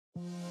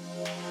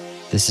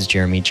This is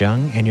Jeremy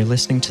Jung, and you're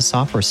listening to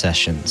Software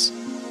Sessions.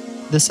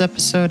 This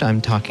episode,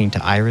 I'm talking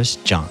to Iris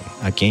Jung,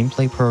 a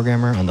gameplay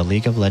programmer on the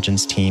League of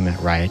Legends team at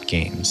Riot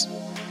Games.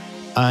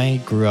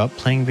 I grew up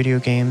playing video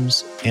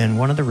games, and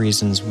one of the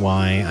reasons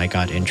why I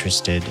got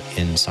interested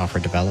in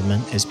software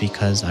development is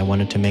because I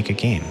wanted to make a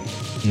game.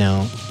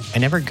 Now, I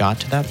never got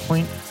to that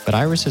point, but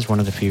Iris is one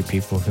of the few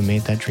people who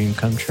made that dream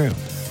come true.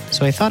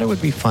 So I thought it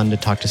would be fun to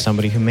talk to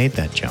somebody who made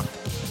that jump.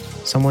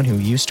 Someone who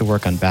used to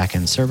work on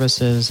back-end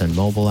services and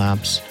mobile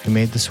apps who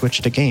made the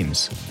switch to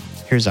games.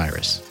 Here's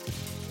Iris.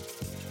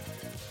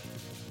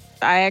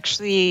 I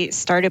actually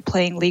started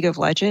playing League of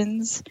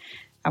Legends,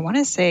 I want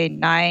to say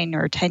 9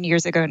 or 10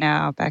 years ago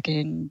now, back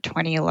in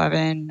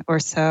 2011 or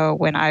so,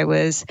 when I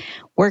was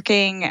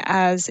working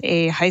as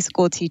a high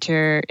school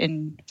teacher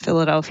in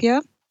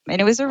Philadelphia.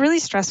 And it was a really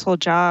stressful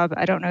job.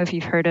 I don't know if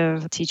you've heard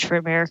of Teach for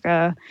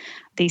America.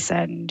 They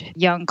send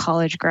young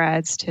college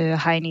grads to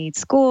high-need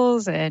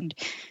schools, and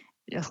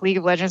League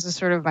of Legends was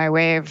sort of my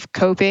way of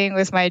coping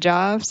with my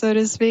job, so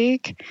to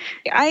speak.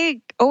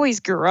 I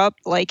always grew up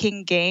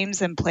liking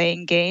games and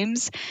playing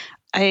games.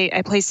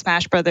 I played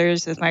Smash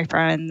Brothers with my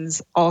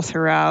friends all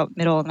throughout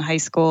middle and high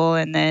school,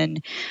 and then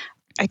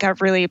I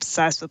got really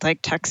obsessed with like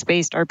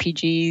text-based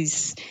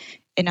RPGs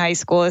in high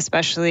school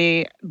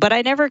especially, but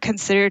I never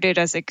considered it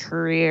as a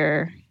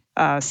career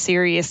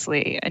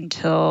seriously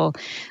until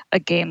a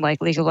game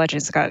like League of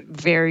Legends got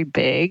very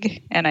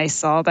big and I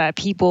saw that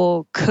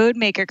people could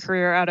make a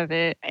career out of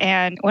it.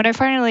 And when I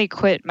finally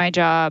quit my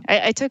job,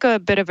 I took a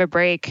bit of a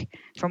break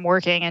from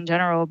working in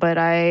general, but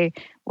I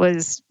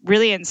was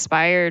really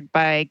inspired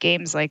by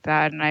games like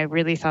that, and I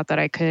really thought that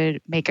I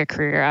could make a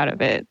career out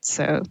of it.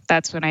 So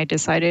that's when I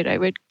decided I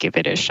would give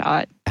it a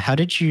shot. How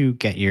did you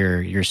get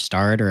your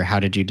start, or how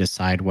did you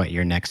decide what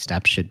your next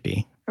step should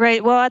be?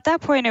 Right. Well, at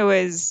that point, it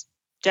was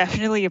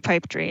definitely a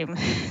pipe dream.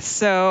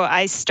 So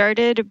I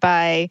started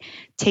by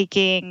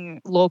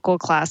taking local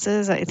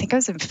classes. I think I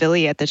was in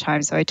Philly at the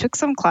time. So I took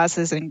some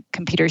classes in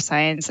computer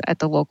science at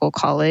the local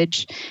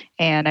college,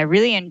 and I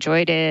really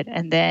enjoyed it.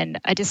 And then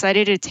I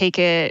decided to take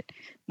it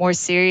more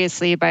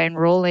seriously by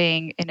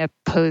enrolling in a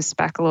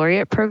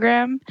post-baccalaureate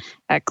program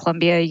at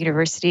Columbia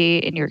University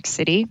in New York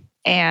City.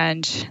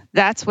 And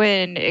that's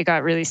when it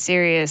got really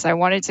serious. I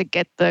wanted to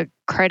get the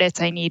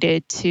credits I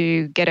needed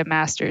to get a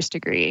master's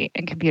degree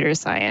in computer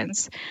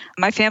science.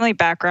 My family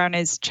background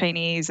is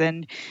Chinese,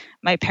 and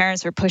my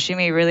parents were pushing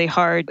me really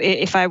hard.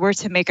 If I were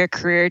to make a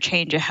career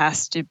change, it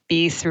has to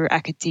be through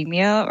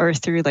academia or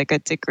through like a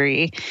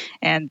degree.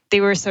 And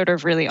they were sort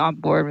of really on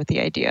board with the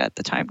idea at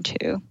the time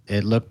too.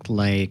 It looked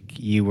like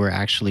you were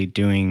actually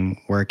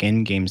doing work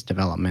in games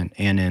development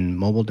and in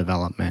mobile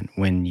development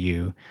when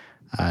you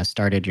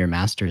started your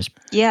master's.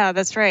 Yeah,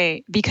 that's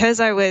right. Because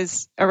I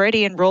was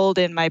already enrolled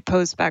in my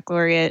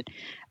post-baccalaureate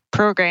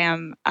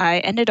program, I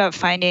ended up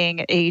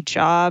finding a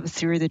job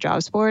through the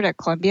jobs board at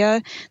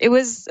Columbia. It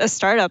was a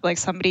startup, like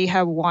somebody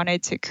had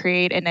wanted to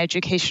create an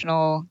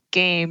educational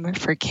game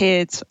for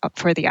kids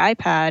for the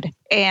iPad,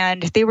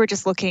 and they were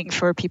just looking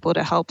for people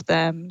to help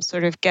them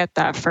sort of get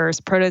that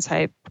first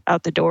prototype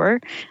out the door.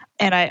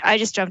 And I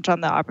just jumped on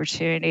the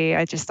opportunity.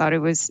 I just thought it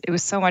was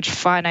so much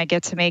fun. I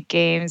get to make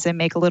games and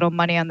make a little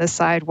money on the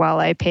side while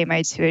I pay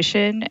my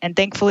tuition. And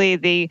thankfully,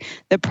 the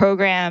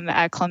program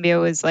at Columbia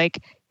was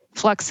like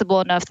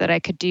flexible enough that I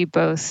could do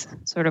both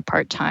sort of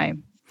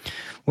part-time.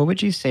 What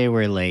would you say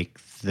were like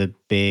the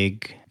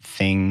big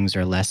things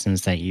or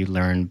lessons that you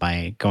learned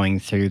by going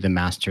through the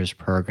master's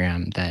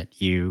program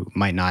that you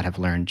might not have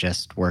learned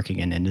just working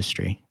in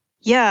industry?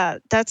 Yeah,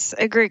 that's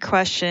a great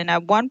question.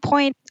 At one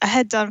point, I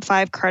had done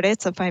 5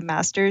 credits of my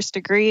master's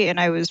degree, and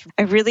I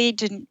really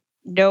didn't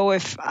know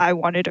if I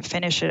wanted to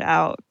finish it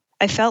out.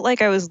 I felt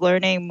like I was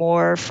learning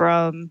more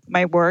from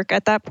my work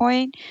at that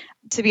point.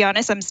 To be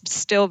honest, I'm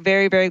still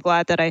very, very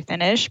glad that I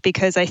finished,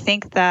 because I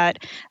think that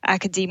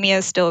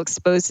academia still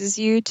exposes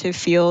you to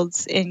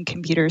fields in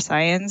computer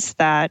science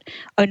that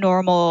a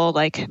normal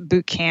like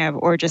boot camp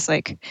or just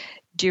like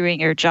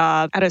doing your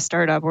job at a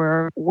startup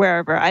or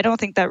wherever, I don't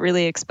think that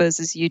really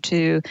exposes you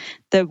to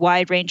the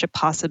wide range of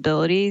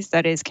possibilities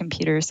that is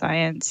computer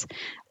science.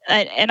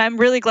 And I'm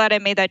really glad I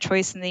made that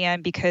choice in the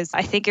end, because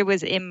I think it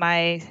was in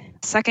my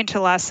second to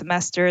last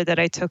semester that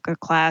I took a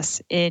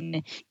class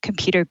in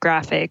computer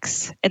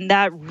graphics. And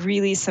that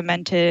really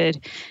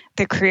cemented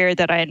the career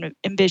that I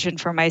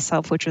envisioned for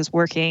myself, which was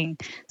working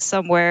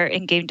somewhere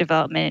in game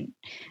development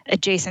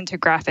adjacent to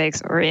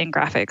graphics or in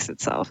graphics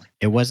itself.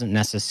 It wasn't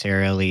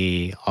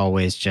necessarily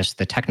always just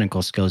the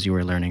technical skills you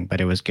were learning,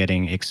 but it was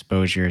getting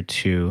exposure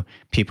to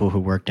people who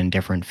worked in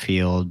different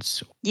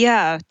fields.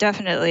 Yeah,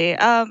 definitely.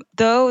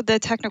 Though the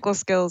technical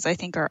skills I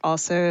think are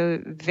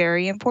also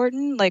very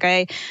important. Like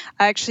I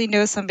actually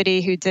know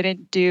somebody who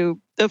didn't do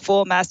the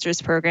full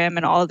master's program,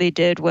 and all they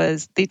did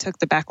was they took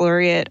the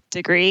baccalaureate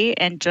degree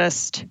and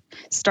just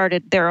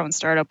started their own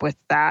startup with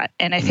that.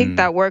 And I think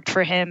that worked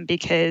for him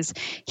because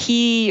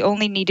he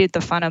only needed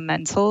the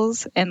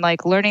fundamentals. And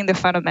like learning the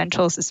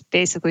fundamentals is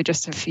basically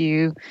just a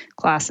few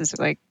classes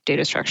like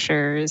data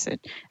structures and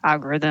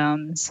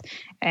algorithms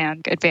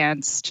and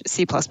advanced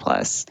C++.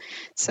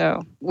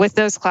 So with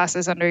those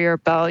classes under your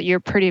belt, you're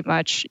pretty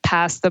much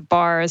past the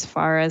bar as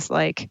far as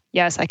like,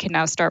 yes, I can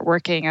now start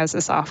working as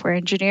a software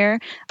engineer.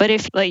 But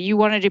if like you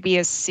wanted to be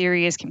a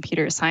serious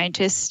computer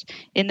scientist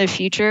in the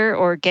future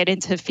or get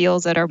into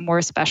fields that are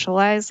more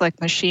specialized like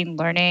machine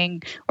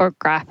learning or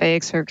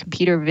graphics or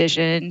computer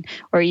vision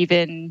or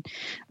even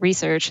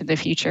research in the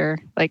future,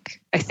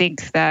 like I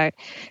think that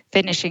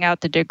finishing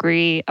out the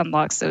degree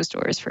unlocks those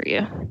doors for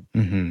you.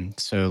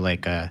 So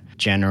like a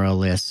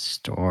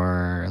generalist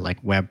or like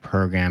web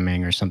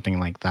programming or something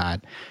like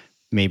that,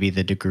 maybe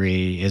the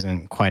degree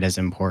isn't quite as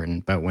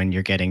important, but when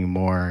you're getting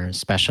more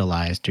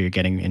specialized or you're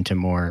getting into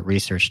more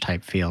research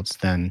type fields,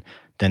 then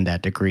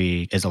that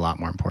degree is a lot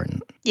more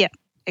important. Yeah,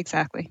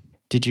 exactly.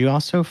 Did you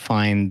also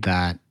find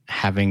that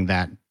having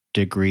that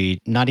degree,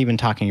 not even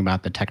talking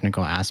about the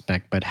technical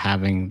aspect, but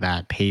having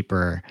that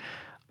paper,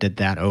 did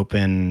that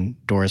open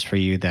doors for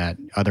you that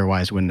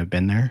otherwise wouldn't have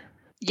been there?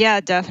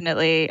 Yeah,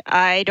 definitely.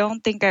 I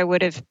don't think I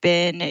would have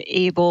been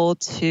able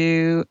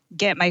to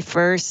get my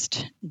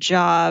first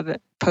job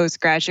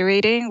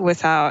post-graduating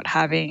without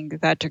having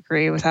that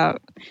degree,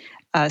 without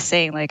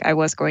saying like I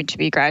was going to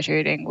be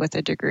graduating with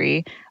a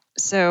degree.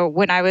 So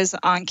when I was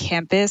on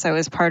campus, I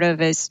was part of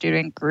a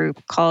student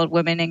group called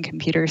Women in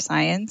Computer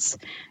Science,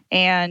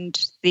 and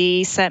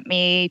they sent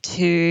me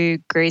to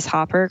Grace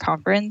Hopper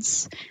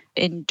Conference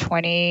in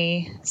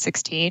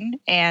 2016.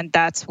 And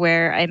that's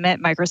where I met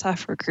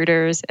Microsoft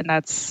recruiters. And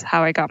that's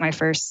how I got my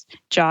first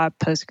job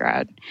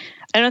post-grad.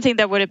 I don't think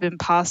that would have been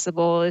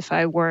possible if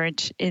I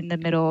weren't in the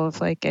middle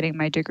of like getting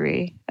my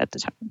degree at the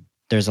time.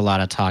 There's a lot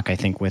of talk, I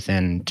think,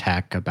 within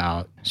tech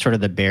about sort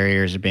of the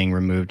barriers being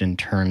removed in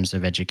terms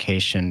of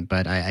education.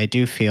 But I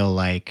do feel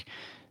like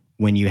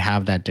when you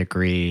have that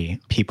degree,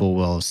 people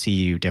will see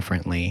you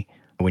differently.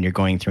 When you're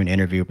going through an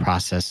interview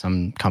process,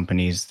 some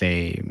companies,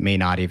 they may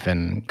not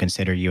even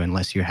consider you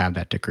unless you have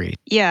that degree.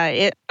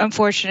 Yeah,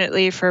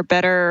 unfortunately, for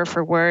better or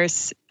for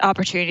worse,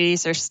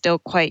 opportunities are still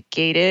quite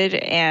gated,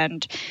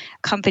 and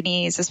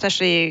companies,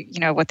 especially,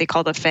 what they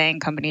call the FANG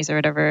companies or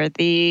whatever,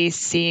 they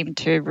seem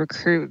to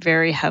recruit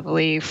very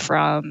heavily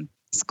from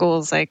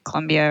schools like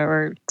Columbia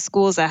or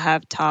schools that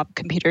have top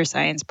computer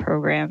science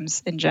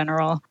programs in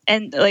general.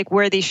 And like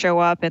where they show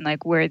up and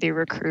like where they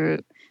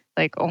recruit,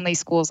 like only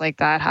schools like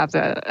that have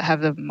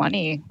the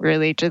money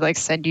really to like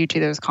send you to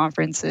those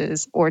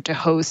conferences or to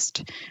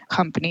host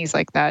companies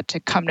like that to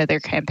come to their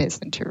campus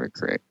and to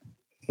recruit.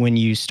 When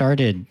you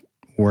started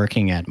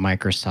working at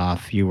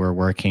Microsoft, you were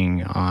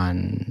working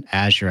on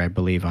Azure, I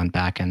believe, on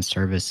back-end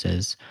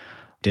services.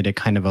 Did it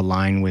kind of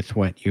align with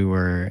what you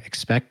were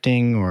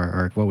expecting,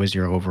 or what was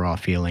your overall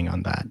feeling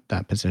on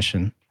that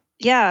position?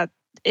 Yeah,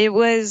 it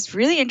was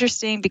really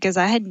interesting because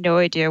I had no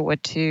idea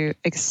what to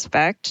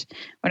expect.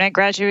 When I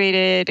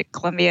graduated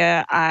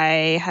Columbia,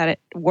 I had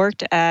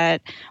worked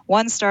at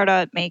one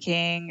startup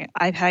making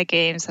iPad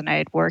games, and I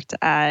had worked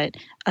at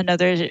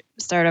another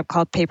startup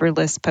called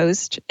Paperless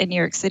Post in New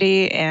York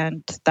City,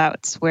 and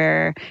that's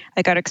where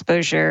I got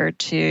exposure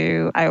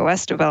to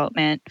iOS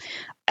development.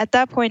 At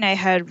that point, I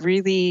had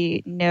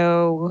really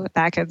no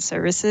backend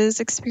services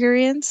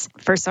experience.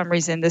 For some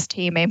reason, this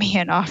team made me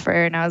an offer,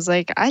 and I was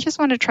like, I just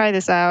want to try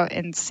this out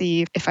and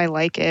see if I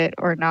like it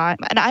or not.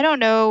 And I don't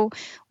know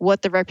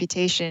what the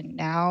reputation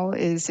now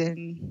is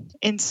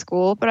in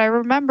school, but I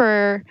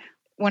remember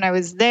when I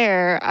was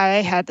there,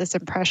 I had this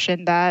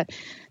impression that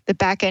the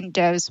backend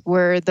devs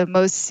were the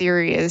most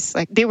serious,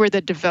 like they were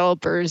the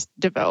developer's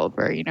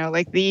developer,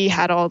 like they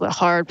had all the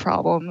hard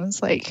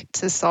problems like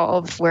to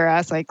solve,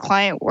 whereas like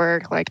client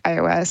work like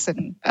iOS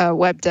and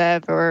web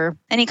dev or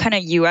any kind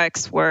of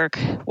UX work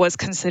was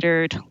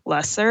considered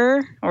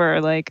lesser, or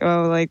like,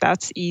 oh, like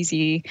that's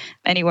easy,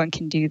 anyone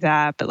can do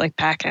that, but like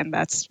backend,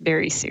 that's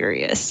very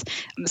serious.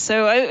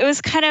 So it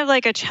was kind of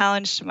like a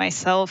challenge to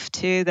myself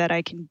too, that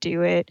I can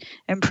do it,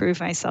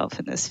 improve myself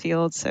in this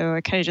field. So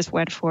I kind of just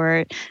went for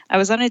it. I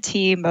was on a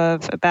team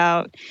of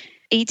about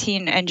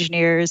 18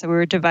 engineers. We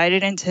were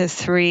divided into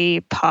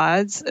 3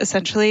 pods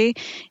essentially,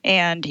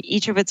 and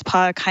each of its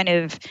pod kind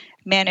of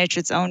managed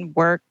its own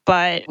work,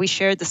 but we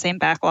shared the same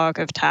backlog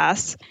of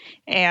tasks.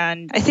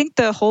 And I think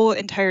the whole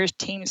entire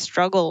team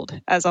struggled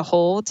as a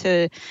whole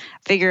to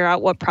figure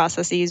out what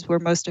processes were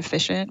most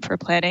efficient for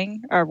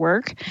planning our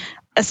work.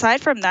 Aside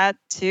from that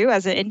too,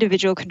 as an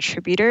individual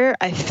contributor,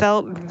 I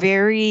felt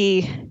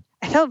very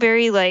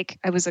like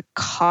I was a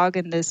cog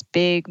in this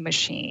big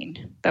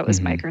machine that was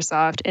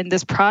Microsoft. And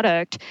this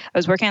product, I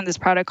was working on this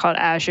product called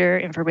Azure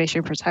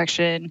Information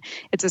Protection.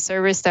 It's a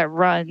service that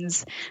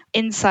runs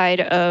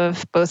inside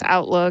of both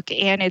Outlook,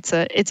 and it's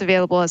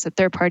available as a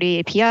third-party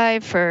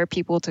API for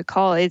people to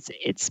call.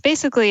 It's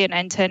basically an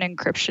end-to-end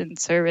encryption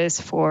service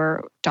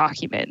for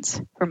documents,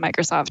 for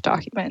Microsoft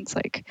documents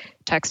like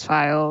text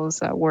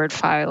files, Word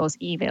files,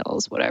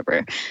 emails,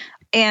 whatever.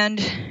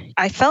 And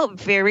I felt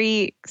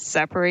very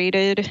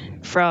separated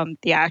from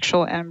the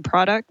actual end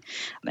product.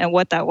 And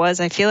what that was,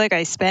 I feel like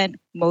I spent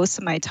most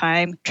of my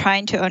time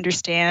trying to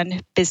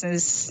understand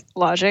business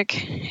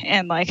logic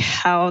and like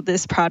how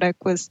this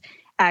product was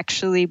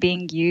actually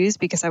being used,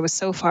 because I was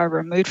so far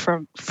removed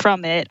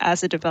from it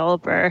as a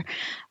developer.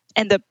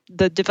 And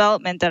the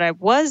development that I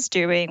was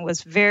doing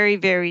was very,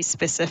 very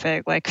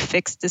specific, like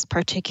fix this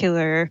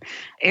particular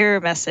error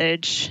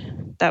message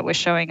that was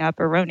showing up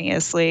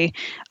erroneously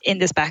in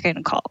this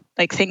backend call,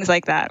 like things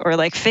like that, or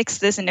like fix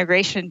this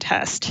integration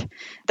test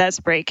that's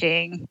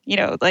breaking,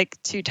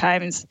 like 2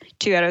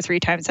 out of 3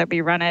 times that we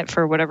run it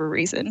for whatever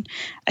reason.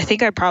 I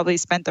think I probably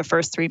spent the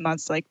first 3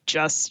 months like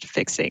just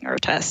fixing our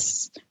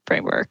tests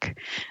framework.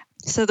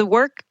 So the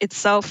work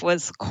itself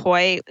was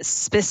quite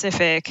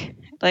specific.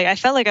 Like I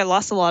felt like I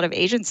lost a lot of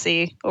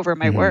agency over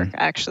my work,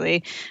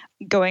 actually,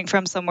 going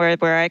from somewhere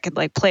where I could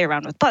like play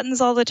around with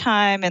buttons all the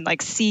time and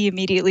like see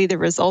immediately the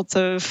results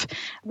of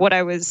what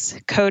I was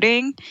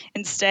coding.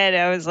 Instead,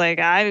 I was like,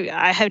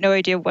 I have no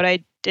idea what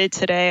I did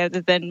today other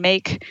than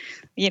make,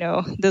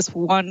 this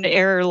one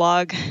error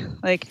log,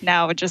 like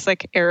now just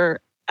like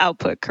error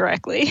output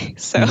correctly.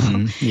 So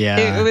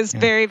it was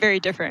very, very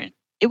different.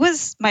 It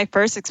was my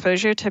first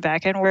exposure to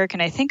backend work,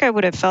 and I think I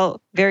would have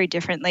felt very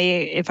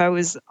differently if I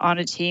was on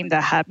a team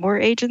that had more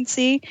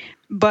agency.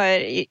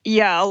 But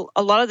yeah,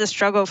 a lot of the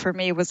struggle for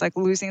me was like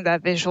losing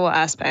that visual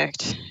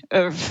aspect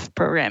of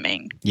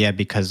programming. Yeah,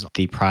 because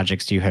the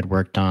projects you had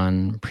worked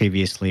on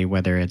previously,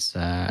 whether it's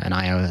an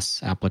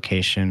iOS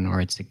application or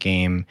it's a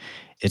game,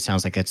 it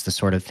sounds like it's the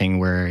sort of thing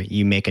where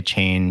you make a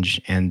change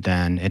and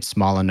then it's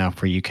small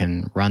enough where you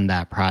can run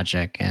that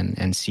project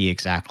and see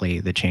exactly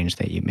the change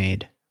that you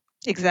made.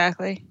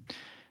 Exactly.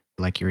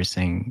 Like you were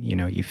saying,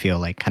 you feel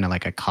like kind of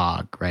like a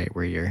cog, right?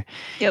 Where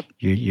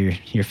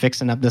you're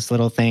fixing up this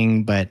little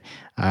thing, but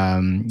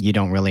you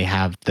don't really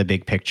have the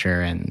big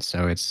picture, and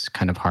so it's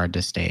kind of hard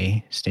to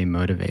stay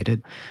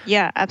motivated.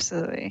 Yeah,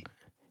 absolutely.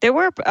 There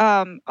were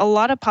a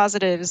lot of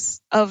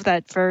positives of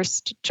that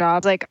first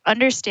job, like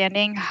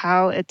understanding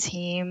how a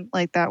team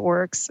like that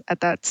works at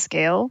that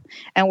scale,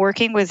 and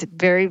working with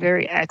very,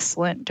 very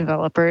excellent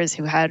developers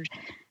who had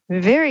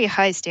very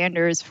high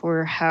standards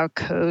for how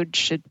code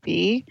should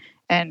be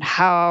and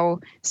how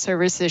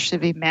services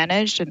should be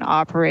managed and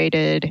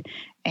operated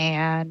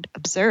and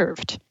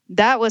observed.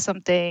 That was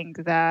something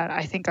that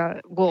I think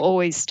will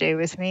always stay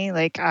with me.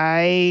 Like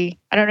I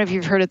don't know if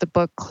you've heard of the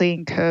book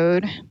Clean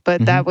Code,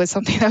 but that was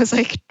something that was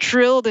like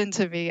drilled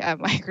into me at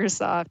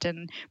Microsoft,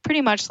 and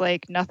pretty much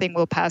like nothing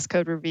will pass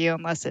code review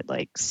unless it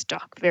like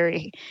stuck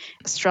very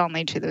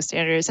strongly to those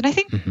standards. And I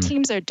think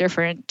teams are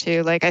different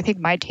too. Like I think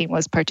my team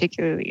was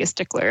particularly a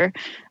stickler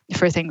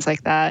for things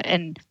like that.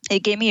 And it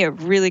gave me a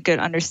really good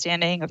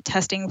understanding of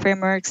testing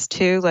frameworks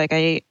too. Like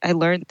I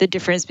learned the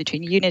difference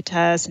between unit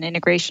tests and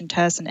integration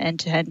tests and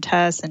end-to-end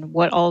tests and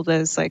what all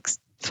those like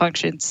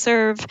functions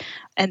serve.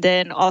 And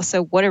then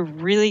also what a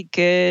really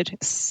good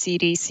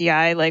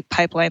CI like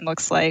pipeline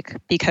looks like,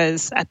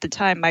 because at the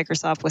time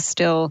Microsoft was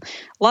still,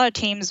 a lot of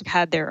teams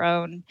had their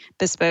own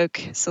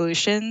bespoke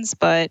solutions,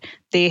 but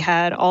they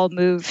had all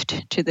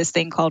moved to this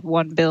thing called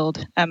One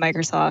Build at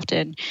Microsoft.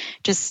 And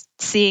just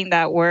seeing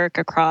that work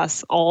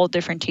across all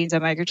different teams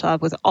at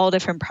Microsoft with all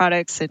different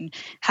products and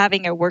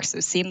having it work so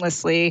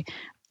seamlessly,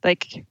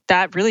 like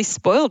that really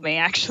spoiled me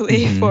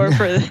actually for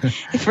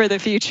the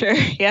future.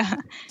 Yeah.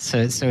 So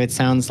it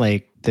sounds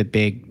like the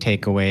big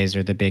takeaways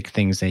or the big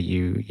things that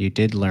you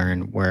did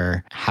learn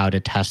were how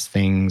to test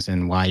things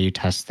and why you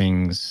test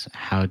things,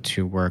 how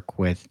to work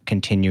with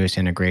continuous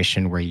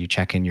integration where you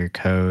check in your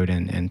code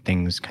and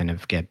things kind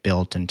of get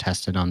built and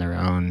tested on their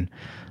own.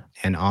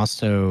 And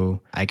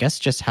also, I guess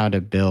just how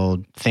to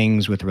build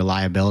things with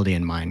reliability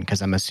in mind,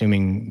 because I'm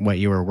assuming what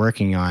you were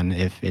working on,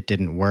 if it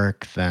didn't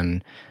work,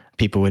 then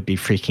people would be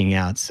freaking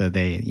out. So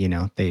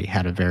they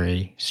had a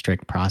very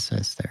strict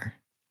process there.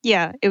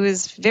 Yeah, it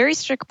was very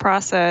strict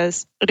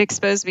process. It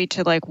exposed me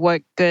to like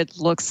what good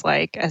looks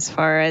like as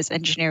far as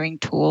engineering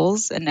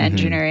tools and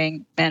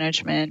engineering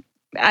management.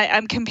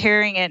 I'm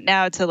comparing it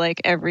now to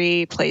like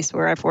every place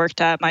where I've worked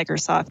at.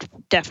 Microsoft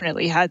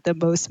definitely had the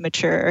most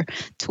mature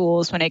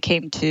tools when it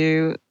came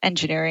to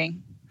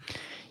engineering.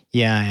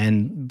 Yeah,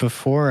 and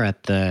before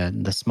at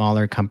the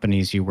smaller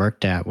companies you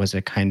worked at, was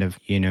it kind of,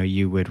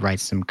 you would write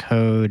some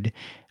code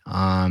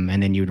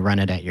and then you'd run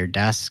it at your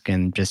desk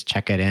and just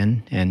check it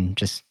in and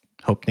just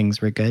hope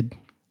things were good?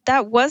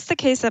 That was the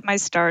case at my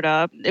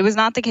startup. It was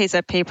not the case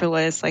at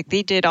Paperless. Like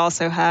they did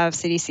also have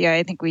CDCI.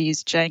 I think we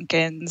used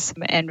Jenkins,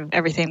 and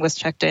everything was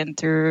checked in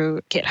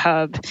through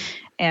GitHub.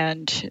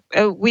 And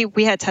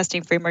we had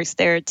testing frameworks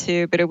there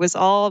too, but it was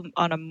all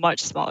on a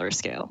much smaller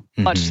scale,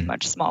 much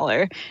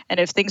smaller. And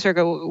if things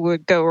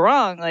would go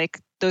wrong,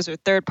 like those are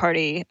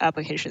third-party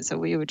applications, so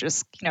we would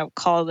just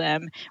call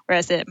them.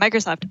 Whereas at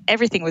Microsoft,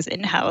 everything was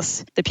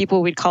in-house. The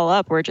people we'd call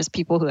up were just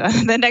people who are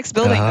the next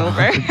building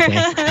over.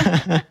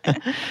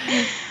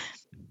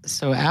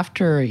 So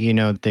after,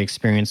 the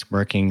experience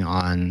working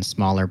on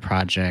smaller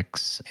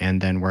projects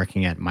and then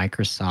working at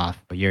Microsoft,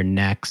 your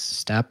next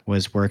step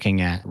was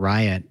working at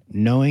Riot,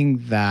 knowing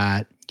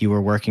that you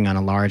were working on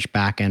a large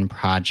back-end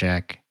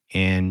project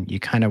and you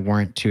kind of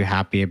weren't too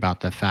happy about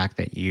the fact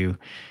that you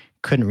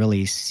couldn't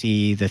really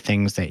see the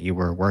things that you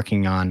were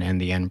working on in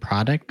the end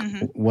product.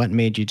 Mm-hmm. What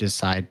made you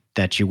decide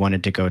that you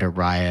wanted to go to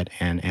Riot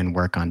and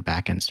work on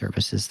back-end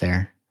services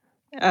there?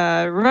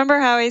 Remember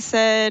how I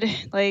said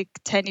like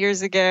 10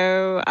 years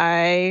ago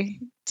I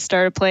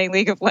started playing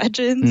League of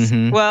Legends?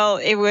 Mm-hmm. Well,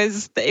 it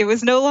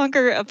was no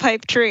longer a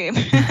pipe dream.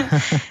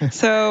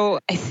 So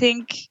I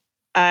think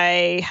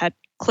I had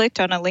clicked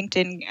on a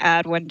LinkedIn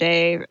ad one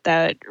day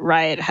that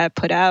Riot had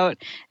put out,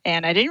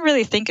 and I didn't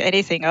really think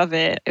anything of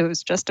it. It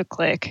was just a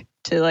click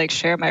to like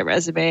share my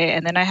resume,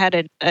 and then I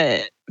had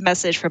a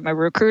message from a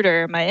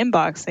recruiter in my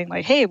inbox saying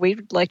like, "Hey,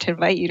 we'd like to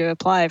invite you to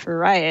apply for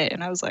Riot."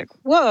 And I was like,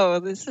 "Whoa,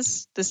 this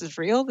is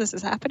real. This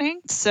is happening."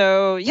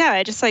 So yeah,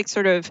 I just like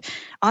sort of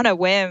on a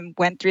whim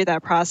went through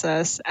that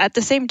process. At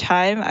the same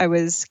time, I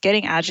was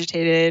getting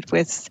agitated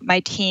with my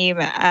team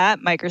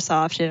at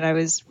Microsoft, and I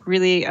was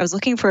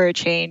looking for a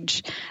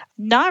change.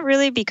 Not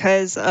really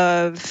because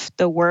of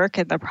the work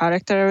and the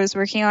product that I was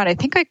working on. I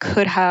think I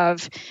could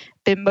have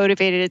been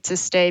motivated to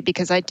stay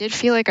because I did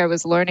feel like I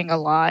was learning a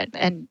lot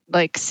and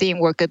like seeing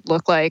what good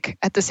look like.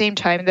 At the same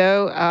time,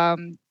 though,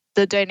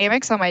 the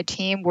dynamics on my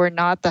team were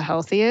not the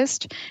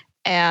healthiest.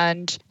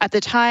 And at the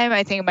time,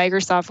 I think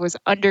Microsoft was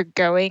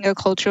undergoing a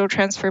cultural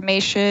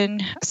transformation,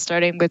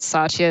 starting with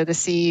Satya, the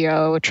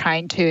CEO,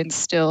 trying to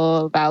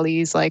instill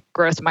values like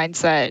growth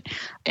mindset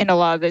in a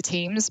lot of the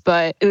teams,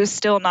 but it was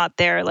still not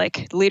there.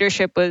 Like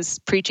leadership was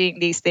preaching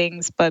these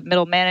things, but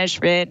middle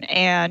management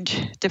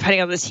and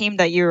depending on the team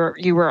that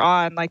you were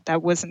on, like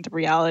that wasn't the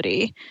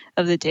reality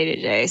of the day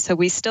to day. So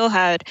we still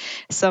had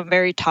some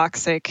very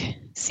toxic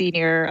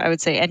senior, I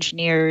would say,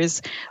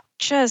 engineers.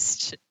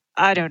 Just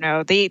I don't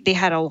know. They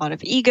had a lot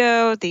of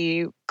ego.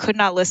 They could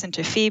not listen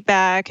to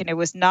feedback, and it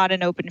was not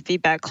an open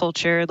feedback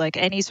culture. Like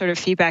any sort of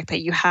feedback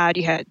that you had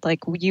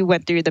like you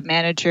went through the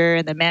manager,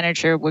 and the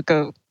manager would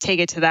go take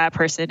it to that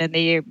person, and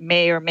they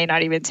may or may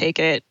not even take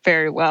it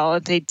very well.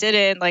 If they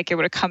didn't, like it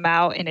would have come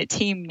out in a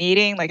team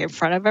meeting, like in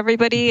front of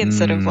everybody,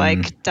 instead of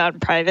like done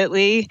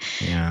privately.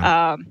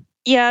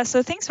 Yeah.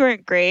 So things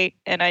weren't great,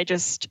 and I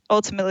just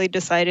ultimately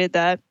decided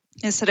that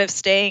instead of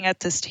staying at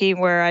this team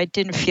where I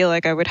didn't feel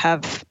like I would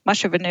have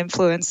much of an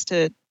influence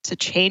to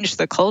change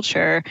the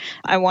culture,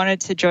 I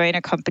wanted to join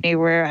a company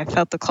where I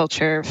felt the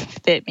culture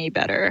fit me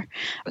better.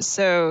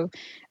 So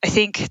I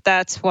think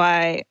that's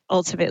why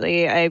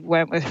ultimately I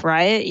went with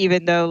Riot,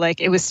 even though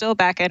like it was still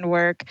back end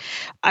work.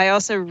 I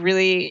also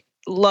really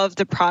loved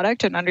the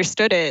product and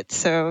understood it.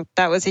 So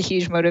that was a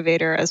huge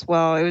motivator as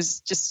well. It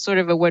was just sort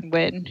of a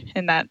win-win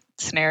in that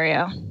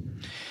scenario.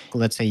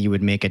 Let's say you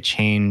would make a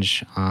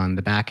change on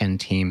the back-end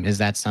team. Is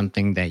that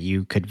something that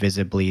you could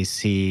visibly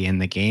see in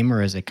the game,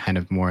 or is it kind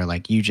of more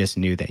like you just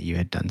knew that you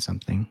had done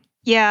something?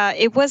 Yeah,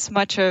 it was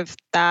much of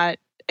that.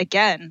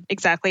 Again,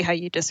 exactly how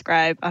you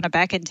describe on a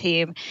back-end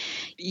team,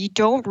 you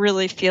don't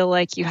really feel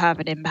like you have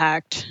an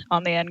impact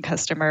on the end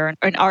customer,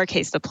 or in our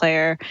case, the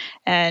player.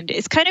 And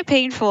it's kind of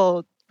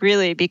painful,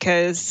 really,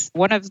 because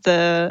one of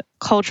the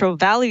cultural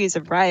values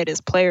of Riot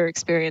is player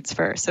experience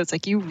first. So it's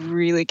like you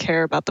really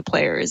care about the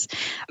players.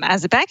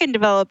 As a backend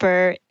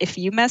developer, if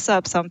you mess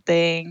up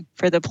something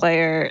for the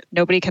player,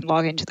 nobody can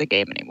log into the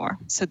game anymore.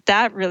 So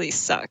that really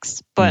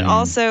sucks. But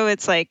also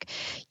it's like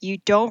you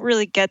don't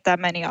really get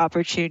that many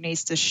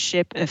opportunities to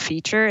ship a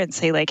feature and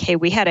say like, hey,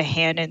 we had a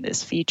hand in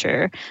this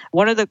feature.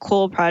 One of the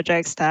cool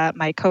projects that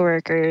my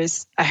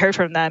coworkers, I heard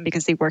from them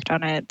because they worked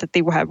on it, that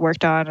they had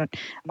worked on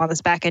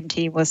this backend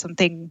team was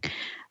something,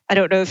 I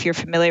don't know if you're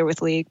familiar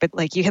with League, but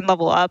like you can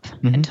level up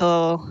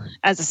until,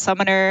 as a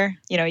summoner,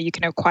 you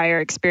can acquire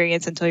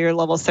experience until you're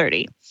level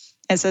 30.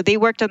 And so they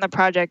worked on the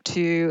project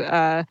to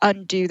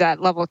undo that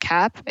level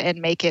cap and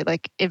make it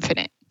like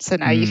infinite. So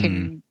now you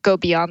can go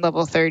beyond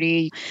level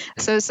 30.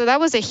 So that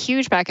was a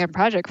huge backend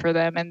project for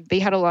them, and they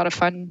had a lot of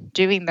fun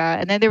doing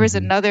that. And then there was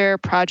another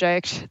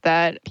project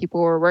that people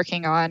were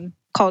working on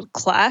called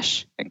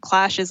Clash, and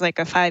Clash is like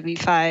a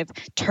 5v5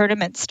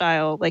 tournament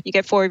style. Like you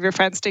get 4 of your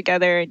friends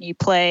together and you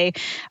play,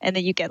 and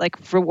then you get like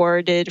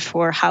rewarded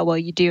for how well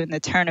you do in the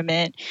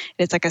tournament.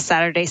 It's like a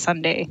Saturday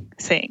Sunday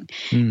thing.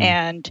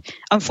 And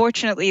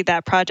unfortunately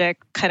that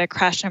project kind of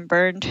crashed and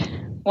burned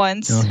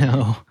once. Oh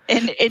no.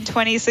 In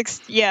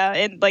 2016,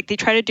 and like they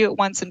tried to do it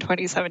once in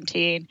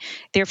 2017.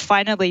 They're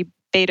finally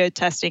beta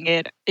testing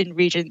it in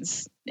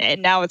regions,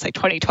 and now it's like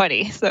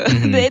 2020, so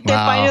they're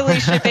finally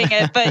shipping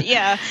it. But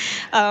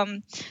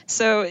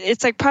so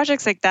it's like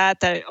projects like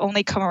that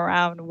only come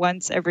around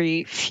once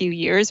every few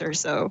years or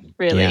so,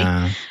 really.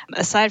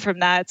 Aside from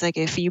that, it's like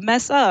if you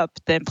mess up,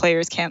 then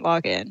players can't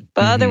log in,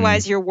 but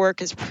otherwise your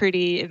work is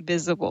pretty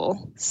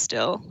invisible.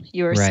 Still,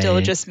 you're still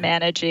just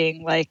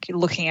managing, like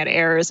looking at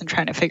errors and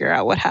trying to figure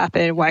out what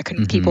happened. Why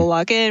couldn't people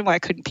log in? Why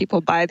couldn't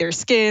people buy their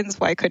skins?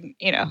 Why couldn't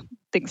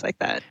things like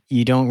that?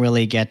 You don't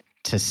really get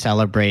to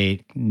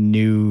celebrate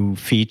new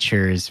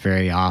features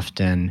very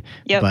often,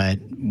 Yep. but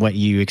what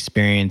you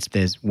experience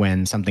is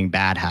when something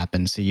bad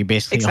happens. So you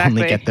basically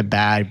only Exactly. get the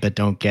bad, but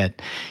don't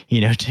get,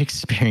 to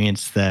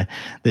experience the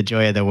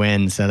joy of the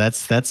win. So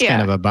that's kind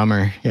Yeah. of a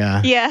bummer.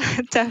 Yeah. Yeah,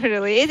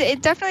 definitely.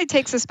 It definitely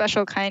takes a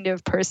special kind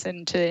of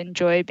person to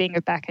enjoy being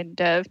a backend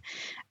dev.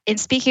 In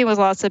speaking with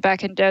lots of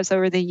backend devs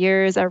over the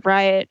years at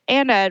Riot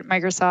and at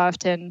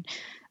Microsoft and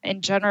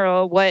in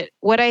general,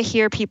 what I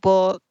hear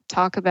people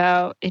talk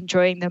about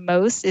enjoying the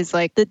most is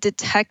like the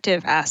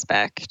detective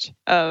aspect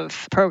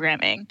of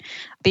programming.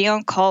 Being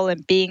on call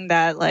and being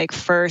that like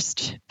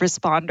first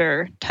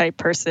responder type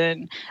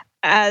person.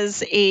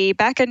 As a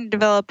backend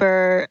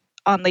developer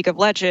on League of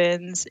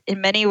Legends,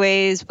 in many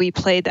ways we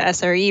played the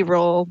SRE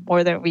role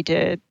more than we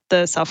did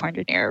the software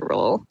engineer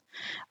role.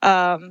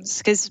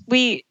 Because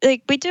we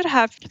did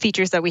have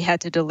features that we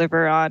had to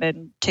deliver on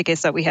and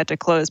tickets that we had to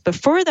close, but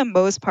for the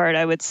most part,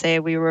 I would say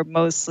we were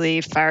mostly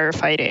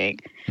firefighting.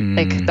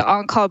 Like the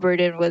on-call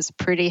burden was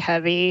pretty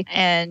heavy,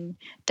 and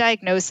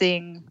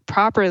diagnosing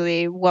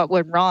properly what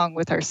went wrong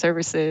with our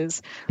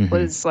services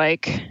was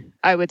like,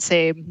 I would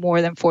say,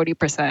 more than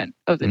 40%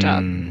 of the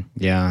job.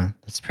 Yeah,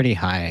 that's pretty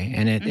high,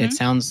 and it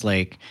sounds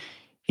like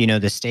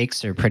the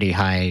stakes are pretty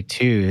high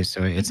too.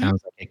 So it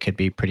sounds like it could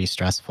be pretty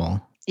stressful.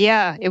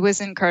 Yeah, it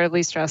was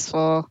incredibly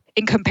stressful.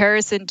 In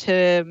comparison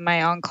to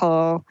my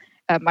on-call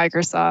at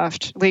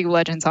Microsoft, League of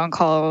Legends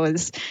on-call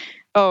was,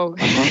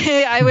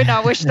 I would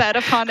not wish that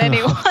upon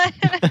anyone.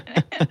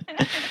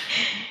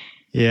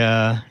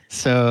 Yeah.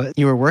 So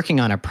you were working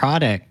on a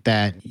product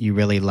that you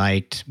really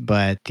liked,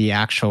 but the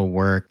actual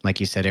work, like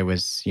you said, it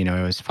was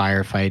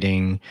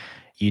firefighting.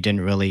 You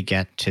didn't really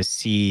get to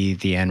see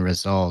the end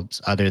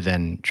results other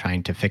than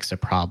trying to fix a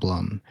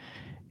problem.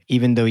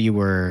 Even though you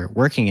were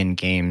working in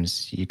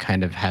games, you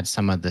kind of had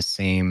some of the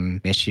same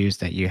issues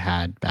that you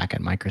had back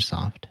at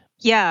Microsoft.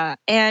 Yeah,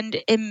 and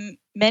in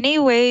many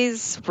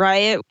ways,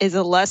 Riot is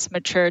a less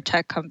mature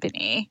tech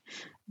company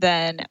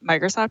than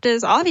Microsoft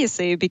is,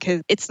 obviously,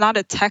 because it's not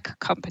a tech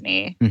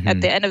company.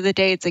 At the end of the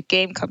day, it's a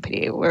game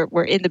company.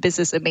 We're in the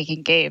business of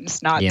making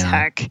games, not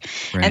tech.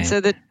 Right. And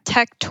so the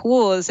tech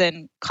tools,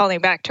 and calling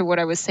back to what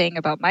I was saying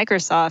about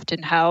Microsoft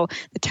and how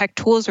the tech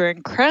tools are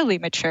incredibly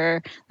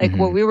mature, like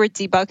when we were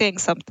debugging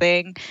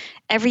something,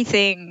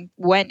 everything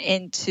went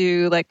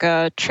into like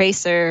a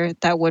tracer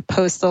that would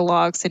post the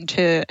logs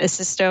into a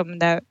system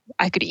that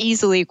I could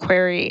easily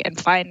query and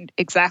find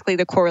exactly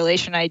the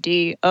correlation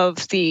ID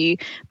of the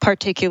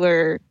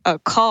particular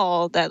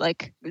call that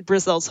like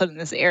results in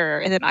this error,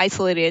 and then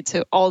isolate it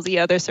to all the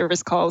other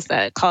service calls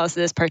that cause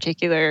this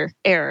particular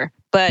error.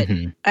 But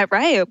at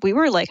Riot, we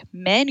were like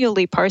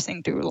manually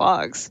parsing through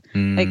logs.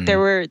 Like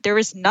there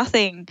was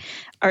nothing.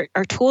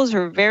 Our tools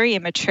were very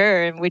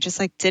immature, and we just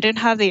like didn't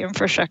have the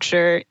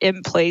infrastructure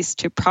in place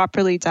to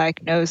properly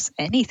diagnose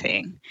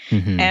anything.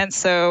 And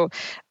so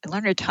I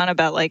learned a ton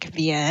about like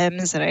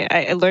VMs, and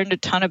I learned a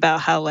ton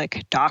about how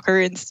like Docker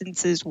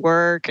instances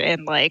work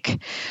and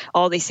like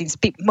all these things.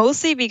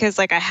 Mostly because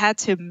like I had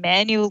to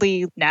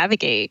manually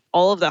navigate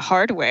all of the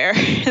hardware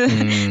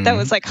that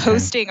was like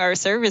hosting our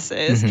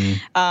services,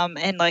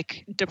 and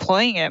like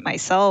deploying it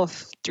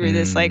myself through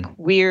this like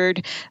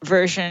weird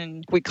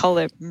version. We call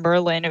it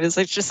Merlin. It was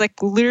like just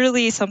like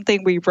literally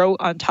something we wrote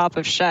on top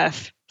of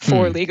Chef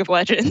for League of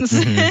Legends.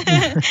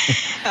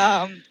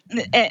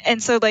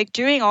 And so like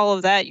doing all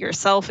of that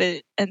yourself,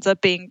 it ends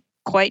up being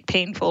quite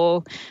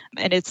painful,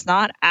 and it's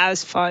not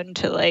as fun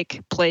to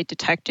like play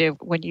detective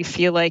when you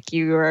feel like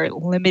you are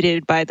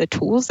limited by the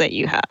tools that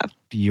you have.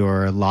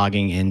 You're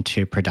logging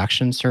into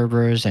production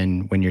servers,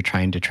 and when you're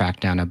trying to track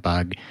down a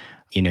bug,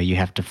 you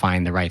have to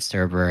find the right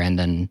server and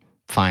then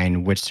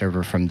find which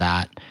server from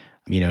that,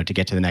 to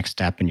get to the next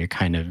step, and you're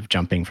kind of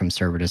jumping from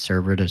server to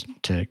server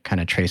to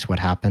kind of trace what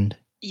happened.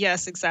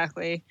 Yes,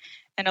 exactly.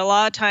 And a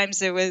lot of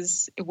times it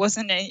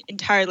wasn't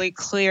entirely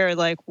clear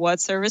like what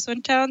service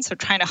went down. So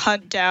trying to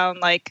hunt down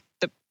like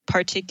the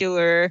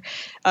particular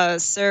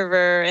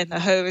server and the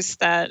host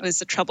that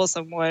was a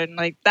troublesome one,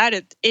 like that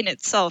in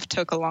itself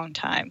took a long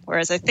time.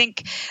 Whereas I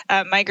think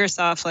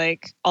Microsoft,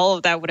 like all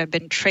of that would have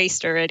been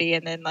traced already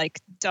and then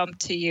like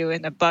dumped to you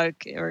in a bug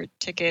or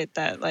ticket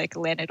that like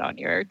landed on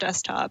your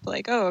desktop.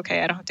 Like, oh,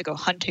 okay, I don't have to go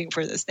hunting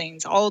for those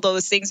things. All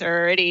those things are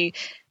already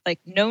like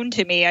known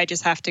to me. I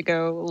just have to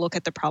go look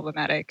at the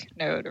problematic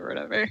node or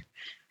whatever.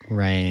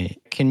 Right.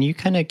 Can you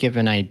kind of give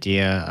an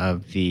idea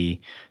of the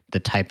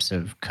types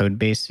of code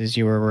bases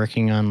you were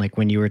working on? Like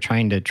when you were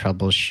trying to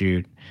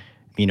troubleshoot,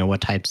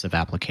 what types of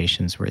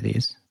applications were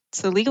these?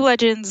 So League of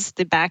Legends,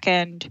 the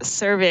backend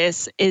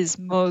service is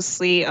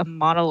mostly a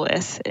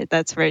monolith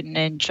that's written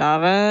in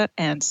Java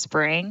and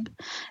Spring.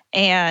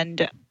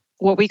 And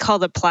what we call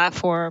the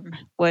platform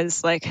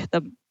was like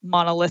the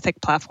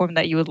monolithic platform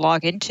that you would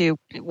log into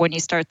when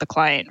you start the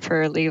client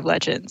for League of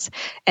Legends.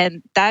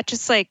 And that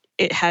just like,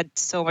 it had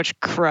so much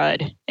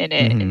crud in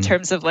it in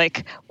terms of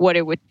like what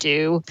it would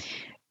do.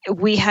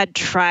 We had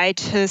tried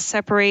to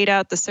separate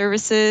out the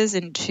services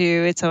into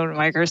its own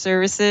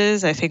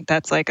microservices. I think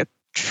that's like a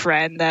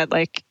trend that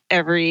like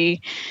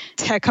every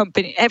tech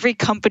company, every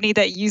company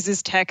that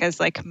uses tech has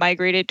like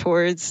migrated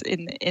towards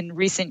in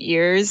recent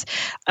years.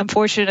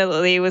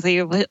 Unfortunately, with League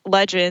of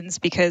Legends,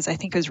 because I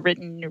think it was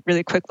written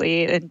really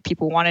quickly and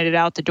people wanted it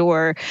out the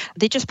door,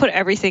 they just put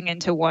everything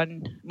into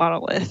one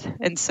monolith.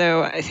 And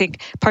so I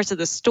think parts of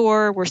the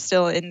store were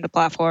still in the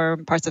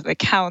platform, parts of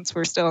accounts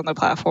were still in the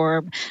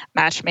platform,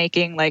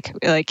 matchmaking, like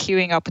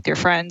queuing up with your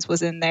friends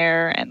was in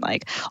there, and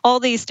like all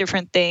these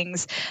different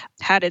things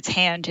had its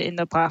hand in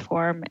the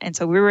platform. And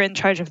so we were in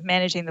charge of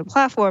managing the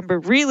platform, but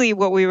really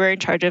what we were in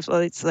charge of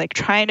was like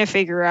trying to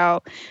figure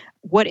out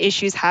what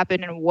issues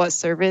happen in what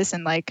service,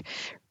 and like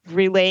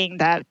relaying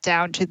that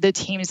down to the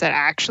teams that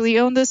actually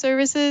own the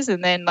services,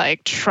 and then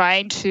like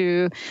trying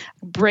to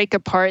break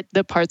apart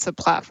the parts of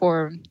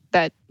platform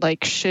that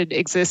like should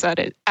exist at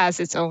it as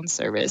its own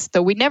service.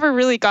 Though we never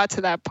really got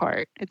to that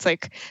part. It's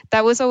like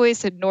that was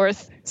always the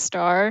North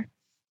Star,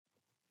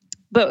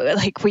 but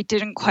like we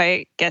didn't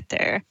quite get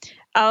there.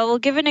 I'll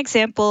give an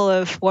example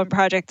of one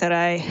project that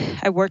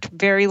I worked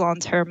very long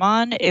term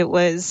on. It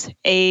was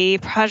a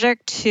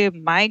project to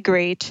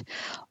migrate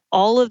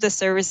all of the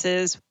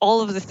services,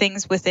 all of the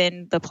things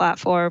within the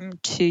platform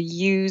to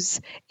use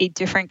a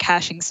different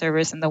caching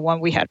service than the one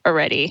we had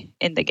already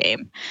in the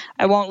game.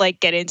 I won't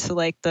like get into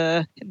like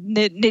the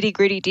nitty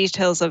gritty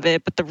details of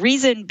it, but the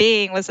reason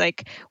being was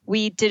like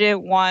we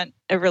didn't want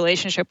a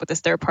relationship with this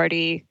third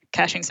party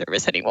caching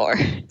service anymore.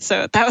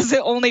 So that was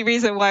the only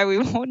reason why we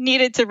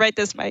needed to write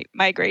this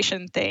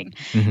migration thing.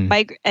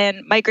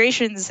 And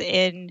migrations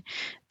in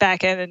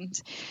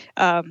backend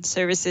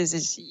services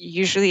is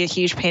usually a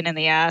huge pain in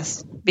the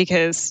ass,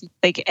 because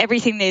like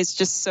everything is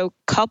just so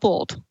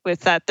coupled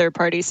with that third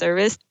party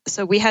service.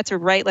 So we had to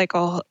write like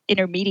a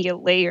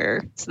intermediate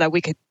layer so that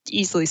we could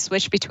easily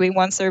switch between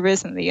one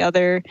service and the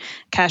other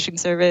caching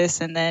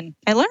service. And then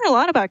I learned a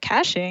lot about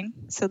caching,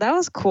 so that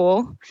was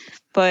cool.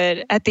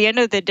 But at the end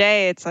of the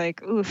day, it's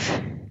like,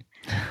 oof,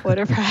 what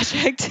a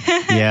project.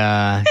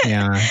 Yeah.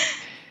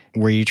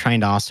 Were you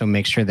trying to also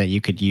make sure that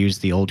you could use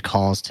the old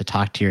calls to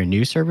talk to your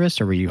new service,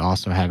 or were you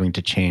also having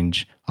to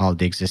change all of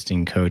the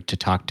existing code to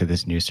talk to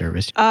this new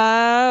service?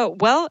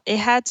 Well, it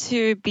had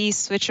to be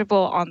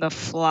switchable on the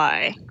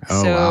fly.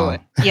 Wow.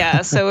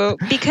 Yeah, so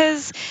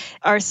because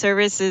our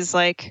service is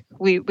like,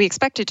 we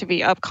expect it to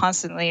be up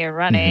constantly and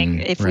running.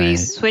 If we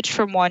switch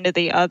from one to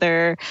the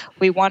other,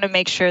 we want to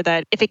make sure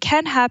that if it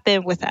can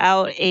happen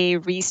without a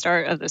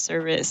restart of the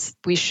service,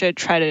 we should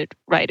try to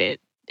write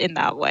it in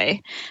that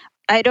way.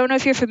 I don't know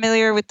if you're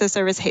familiar with the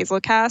service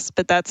Hazelcast,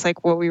 but that's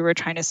like what we were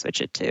trying to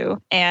switch it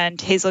to. And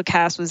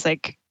Hazelcast was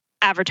like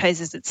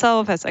advertises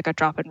itself as like a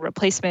drop-in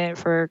replacement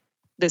for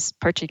this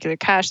particular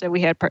cache that we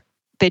had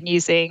been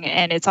using,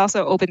 and it's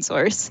also open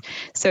source,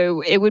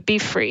 so it would be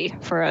free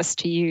for us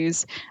to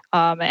use,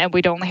 and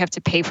we'd only have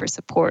to pay for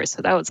support.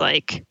 So that was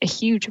like a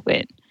huge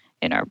win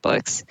in our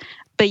books.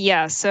 But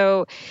yeah,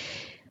 so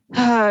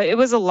it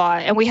was a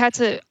lot, and we had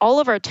to,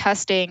 all of our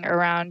testing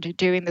around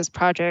doing this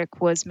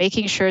project was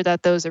making sure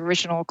that those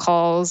original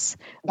calls,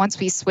 once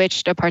we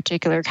switched a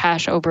particular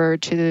cache over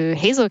to the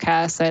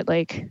Hazelcast, that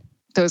like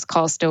those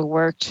calls still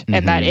worked,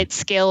 and that it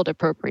scaled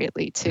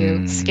appropriatoply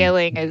too.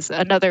 Scaling is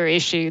another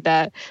issue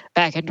that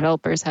backend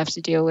developers have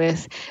to deal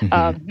with.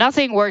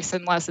 Nothing works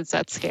unless it's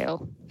at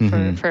scale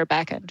for a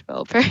backend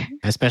developer.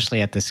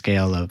 Especially at the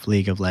scale of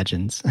League of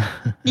Legends.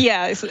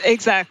 Yeah,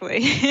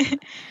 exactly.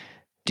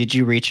 Did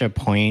you reach a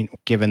point,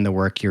 given the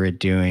work you were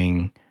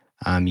doing,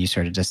 you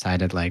sort of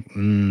decided like,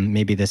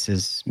 maybe this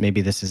is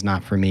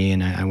not for me,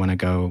 and I want to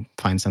go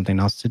find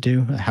something else to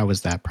do? How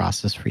was that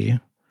process for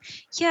you?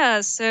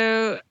 Yeah,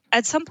 so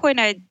at some point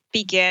I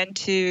began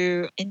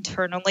to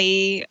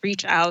internally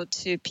reach out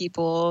to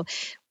people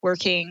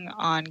working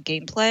on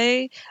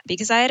gameplay,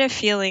 because I had a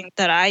feeling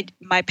that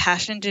my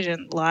passion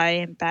didn't lie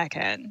in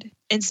backend.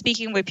 And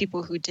speaking with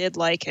people who did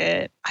like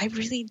it, I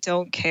really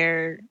don't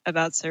care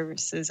about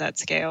services at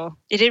scale.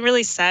 It didn't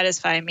really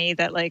satisfy me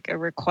that like a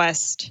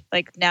request,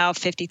 like now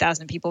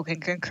 50,000 people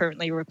can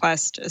concurrently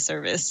request a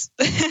service.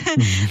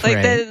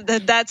 Like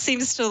that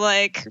seems to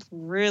like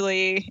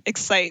really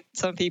excite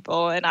some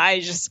people. And I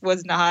just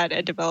was not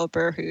a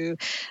developer who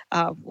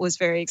was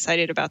very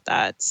excited about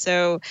that.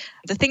 So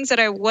the things that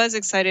I was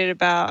excited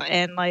about,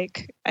 and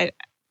like I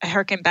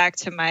harken back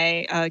to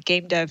my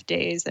game dev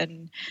days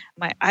and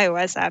my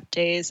iOS app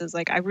days, is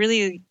like I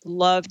really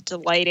love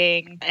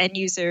delighting end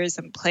users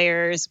and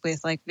players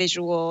with like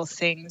visual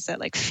things that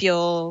like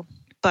feel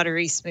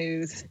buttery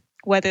smooth,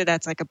 whether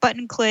that's like a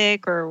button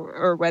click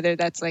or whether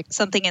that's like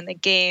something in the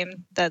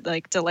game that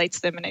like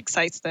delights them and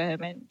excites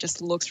them and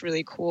just looks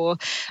really cool.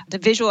 The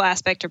visual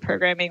aspect of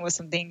programming was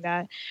something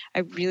that I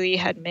really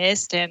had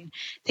missed. And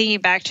thinking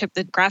back to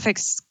the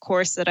graphics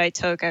course that I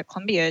took at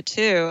Columbia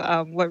too,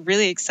 what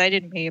really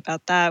excited me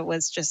about that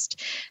was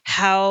just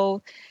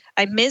how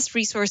I miss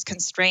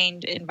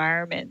resource-constrained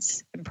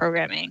environments in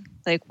programming.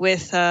 Like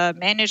with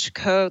managed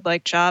code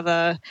like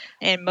Java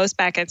and most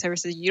backend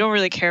services, you don't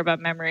really care about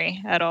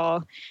memory at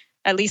all.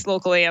 at least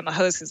locally I'm a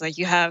host, because like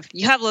you have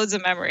loads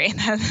of memory.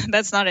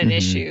 That's not an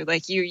issue.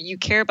 Like you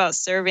care about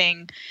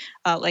serving,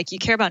 like you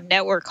care about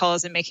network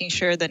calls and making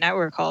sure the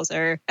network calls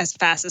are as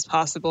fast as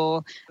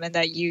possible, and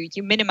that you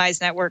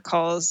minimize network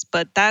calls.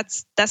 But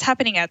that's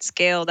happening at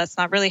scale. That's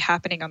not really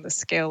happening on the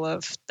scale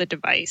of the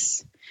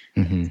device.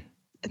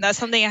 And that's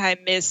something I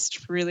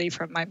missed really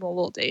from my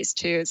mobile days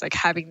too, is like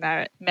having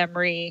that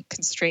memory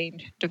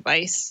constrained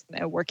device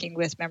and working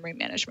with memory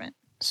management.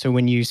 So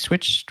when you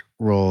switched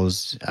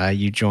roles,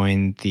 you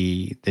joined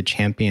the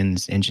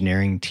Champions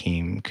engineering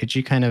team. Could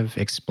you kind of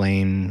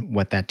explain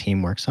what that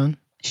team works on?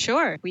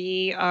 Sure.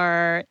 We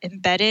are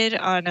embedded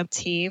on a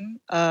team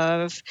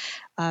of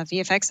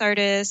VFX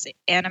artists,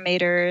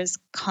 animators,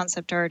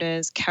 concept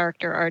artists,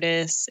 character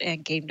artists,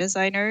 and game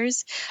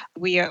designers.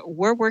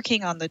 We're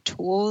working on the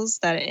tools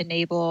that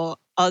enable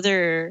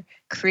other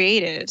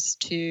creatives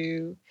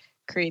to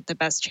create the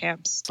best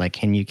champs. Like,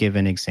 can you give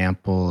an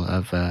example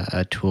of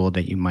a tool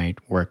that you might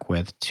work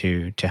with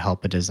to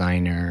help a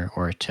designer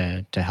or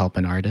to help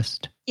an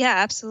artist? Yeah,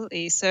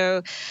 absolutely.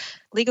 So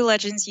League of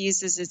Legends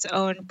uses its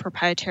own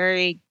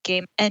proprietary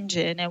game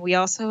engine, and we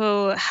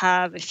also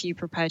have a few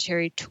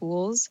proprietary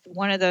tools.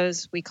 One of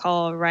those we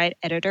call Riot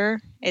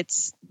Editor.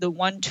 It's the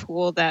one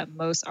tool that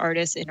most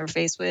artists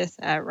interface with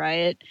at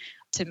Riot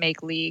to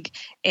make League.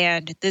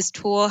 And this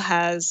tool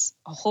has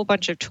a whole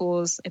bunch of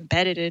tools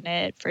embedded in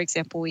it. For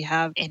example, we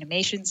have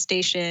Animation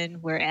Station,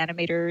 where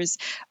animators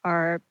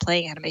are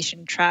playing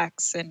animation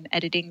tracks and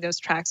editing those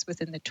tracks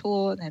within the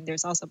tool. And then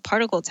there's also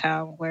Particle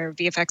Town, where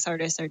VFX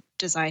artists are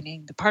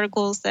designing the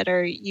particles that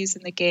are used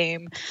in the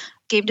game.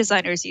 Game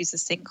designers use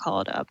this thing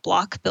called a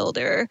block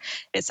builder.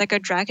 It's like a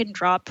drag and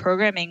drop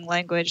programming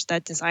language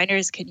that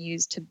designers can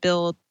use to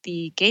build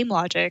the game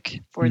logic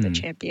for the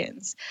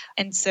champions.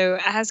 And so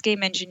as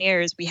game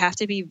engineers, we have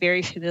to be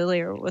very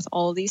familiar with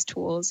all these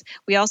tools.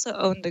 We also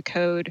own the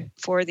code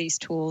for these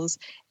tools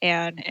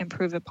and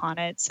improve upon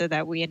it so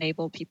that we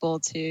enable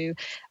people to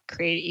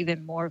create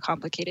even more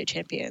complicated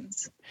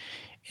champions.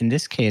 In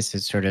this case,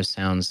 it sort of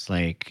sounds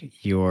like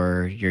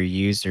your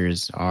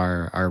users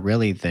are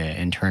really the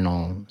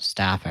internal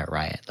staff at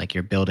Riot. Like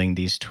you're building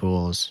these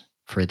tools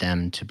for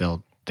them to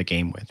build the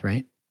game with,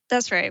 right?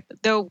 That's right.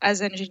 Though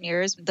as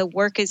engineers, the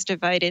work is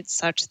divided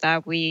such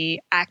that we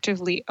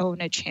actively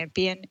own a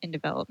champion in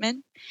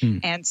development.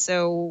 And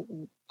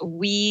so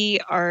we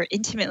are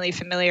intimately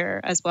familiar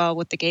as well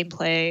with the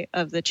gameplay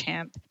of the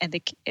champ and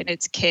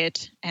its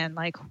kit and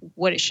like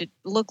what it should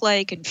look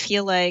like and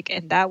feel like.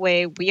 And that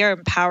way we are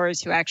empowered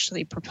to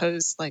actually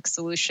propose like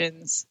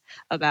solutions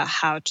about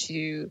how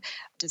to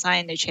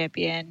design the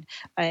champion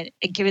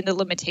given the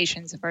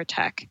limitations of our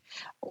tech.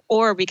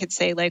 Or we could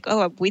say like,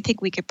 oh, we think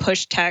we could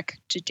push tech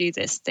to do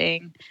this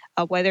thing,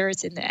 whether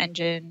it's in the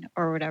engine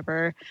or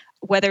whatever,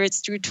 whether it's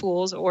through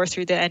tools or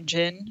through the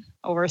engine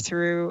or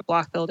through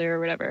block builder or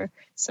whatever.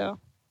 So.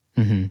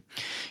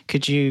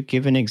 Could you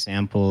give an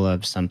example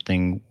of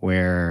something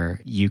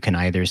where you can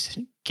either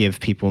give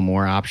people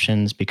more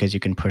options because you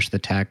can push the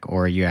tech,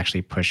 or you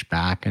actually push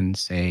back and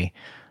say,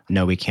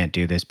 no, we can't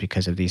do this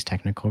because of these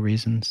technical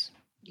reasons?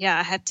 Yeah,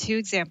 I had two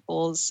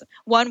examples.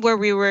 One where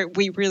we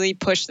really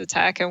pushed the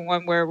tech, and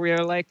one where we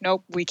were like,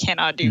 nope, we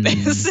cannot do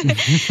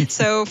this.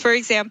 So for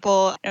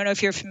example, I don't know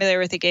if you're familiar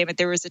with the game, but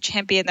there was a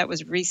champion that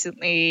was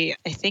recently,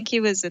 I think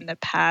it was in the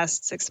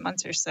past 6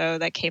 months or so,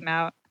 that came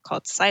out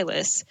called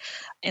Sylas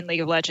in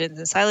League of Legends.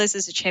 And Sylas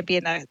is a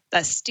champion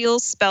that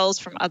steals spells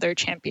from other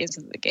champions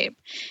in the game.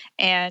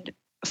 And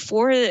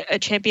for a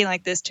champion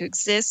like this to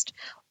exist,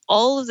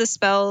 all of the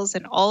spells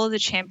and all of the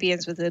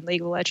champions within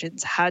League of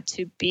Legends had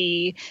to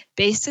be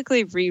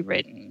basically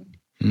rewritten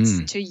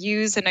to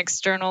use an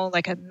external,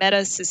 like a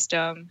meta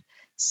system,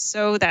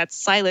 so that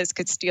Sylas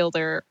could steal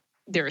their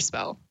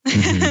spell,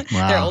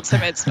 their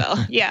ultimate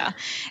spell. Yeah.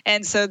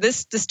 And so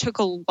this took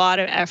a lot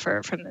of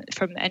effort from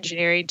the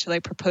engineering to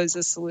like propose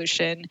a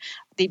solution.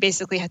 They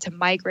basically had to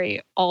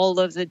migrate all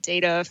of the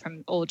data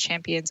from old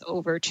champions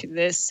over to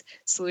this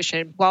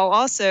solution, while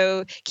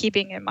also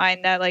keeping in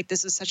mind that like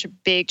this was such a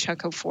big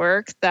chunk of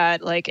work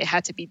that like it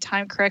had to be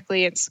timed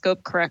correctly and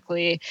scoped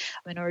correctly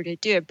in order to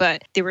do it.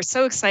 But they were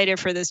so excited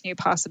for this new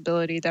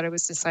possibility that it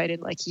was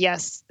decided like,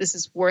 yes, this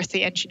is worth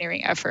the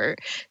engineering effort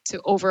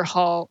to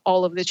overhaul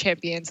all of the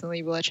champions in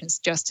League of Legends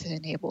just to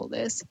enable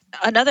this.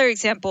 Another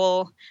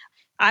example,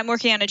 I'm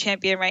working on a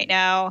champion right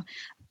now.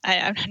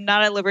 I'm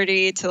not at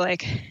liberty to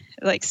like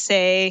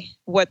say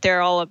what they're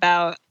all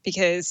about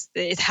because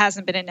it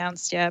hasn't been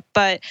announced yet.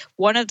 But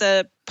one of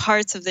the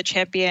parts of the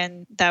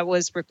champion that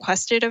was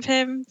requested of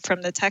him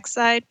from the tech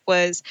side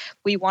was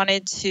we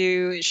wanted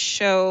to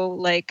show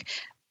like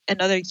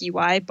another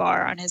UI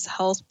bar on his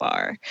health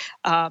bar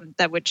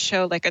that would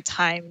show like a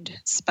timed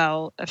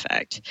spell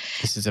effect.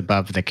 This is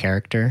above the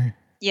character?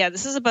 Yeah,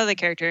 this is above the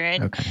character.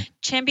 And Okay.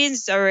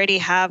 champions already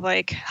have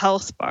like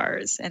health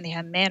bars and they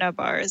have mana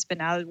bars, but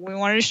now we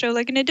wanted to show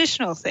like an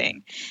additional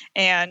thing.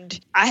 And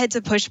I had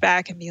to push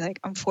back and be like,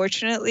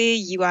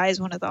 unfortunately, UI is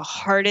one of the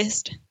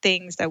hardest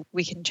things that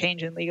we can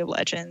change in League of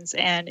Legends.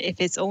 And if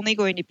it's only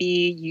going to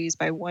be used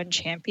by one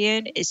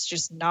champion, it's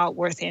just not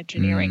worth the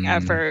engineering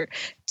effort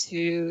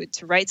to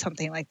write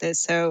something like this.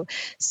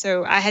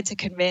 So I had to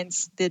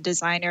convince the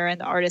designer and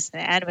the artist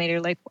and the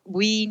animator, like,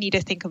 we need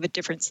to think of a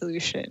different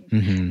solution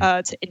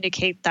to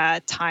indicate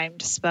that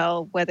timed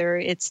spell, whether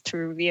it's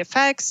through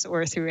VFX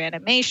or through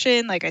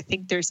animation. Like, I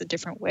think there's a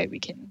different way we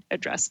can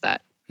address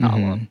that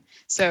problem.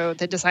 So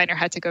the designer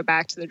had to go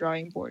back to the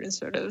drawing board and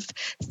sort of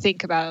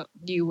think about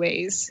new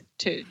ways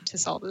to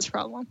solve this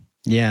problem.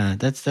 Yeah,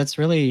 that's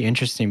really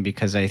interesting,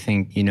 because I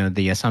think,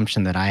 the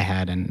assumption that I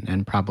had,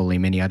 and probably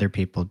many other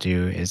people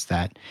do, is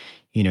that,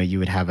 you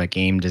would have a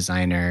game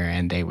designer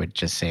and they would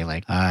just say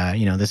like,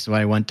 this is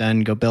what I want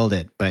done, go build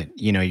it. But,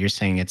 you're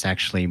saying it's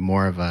actually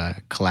more of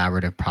a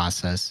collaborative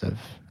process of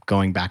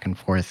going back and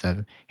forth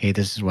of, hey,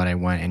 this is what I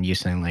want. And you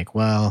saying like,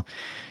 well,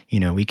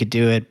 we could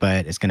do it,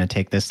 but it's going to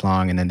take this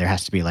long. And then there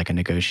has to be like a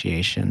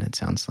negotiation, it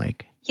sounds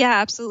like.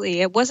 Yeah,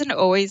 absolutely. It wasn't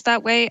always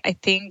that way. I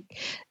think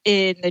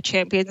in the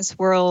Champions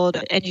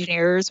world,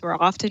 engineers were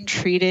often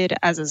treated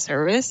as a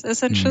service,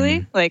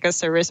 essentially, like a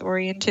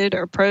service-oriented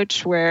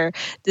approach where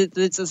the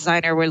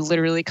designer would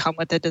literally come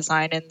with the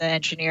design and the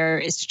engineer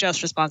is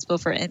just responsible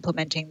for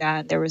implementing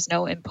that. There was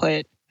no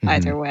input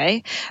either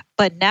way.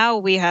 But now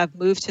we have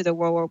moved to the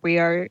world where we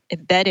are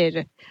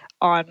embedded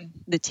on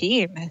the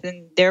team,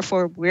 and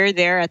therefore we're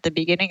there at the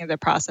beginning of the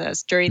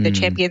process. During the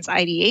champions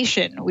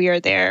ideation, we are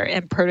there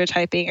and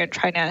prototyping and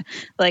trying to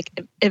like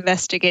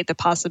investigate the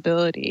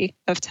possibility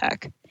of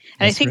tech.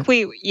 And I think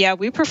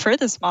we prefer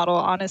this model,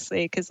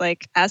 honestly, because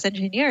like as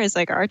engineers,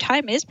 like our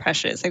time is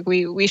precious. Like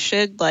we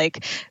should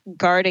like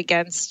guard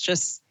against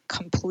just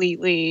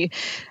completely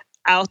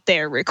out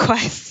there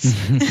requests.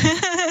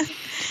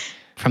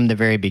 From the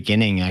very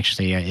beginning,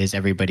 actually, is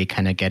everybody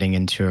kind of getting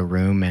into a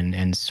room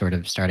and sort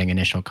of starting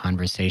initial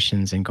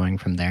conversations and going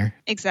from there?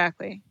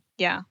 Exactly.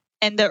 Yeah.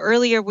 And the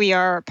earlier we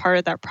are part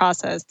of that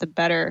process, the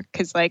better.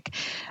 Because like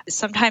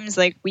sometimes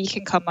like we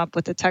can come up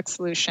with a tech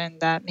solution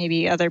that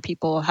maybe other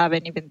people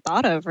haven't even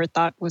thought of or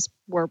thought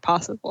were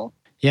possible.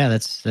 Yeah,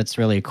 that's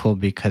really cool,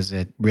 because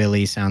it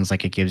really sounds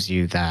like it gives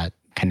you that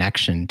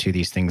connection to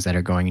these things that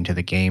are going into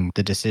the game.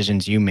 The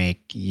decisions you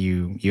make,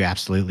 you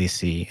absolutely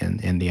see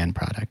in the end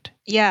product.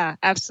 Yeah,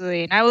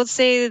 absolutely. And I would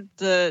say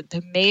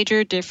the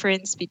major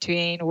difference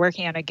between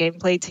working on a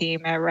gameplay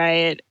team at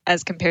Riot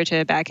as compared to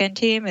a backend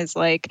team is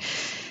like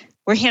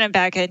working on a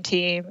backend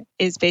team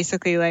is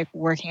basically like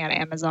working at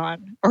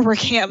Amazon or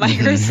working at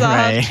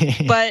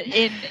Microsoft, but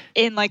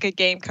in like a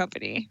game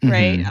company,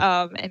 right?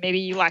 And maybe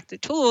you lack the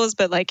tools,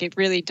 but like it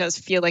really does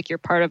feel like you're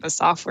part of a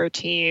software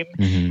team,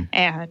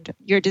 and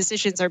your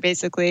decisions are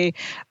basically,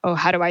 oh,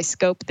 how do I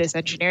scope this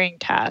engineering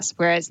task?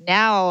 Whereas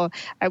now,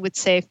 I would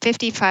say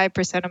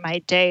 55% of my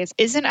day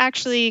isn't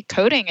actually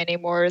coding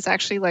anymore. It's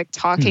actually like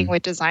talking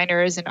with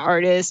designers and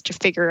artists to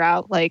figure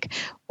out like,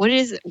 what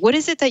is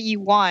it that you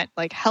want?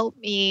 Like, help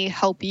me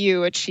help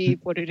you achieve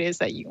what it is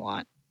that you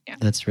want. Yeah.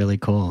 That's really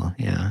cool.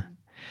 Yeah.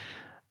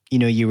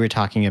 You were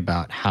talking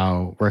about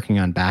how working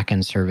on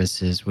backend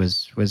services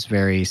was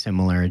very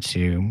similar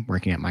to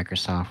working at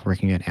Microsoft,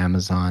 working at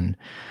Amazon.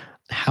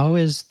 How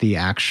is the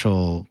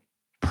actual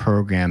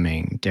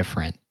programming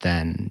different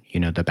than,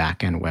 the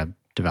backend web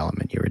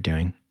development you were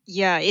doing?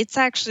 Yeah, it's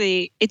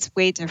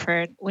way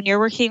different. When you're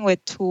working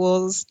with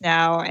tools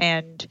now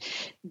and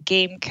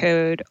game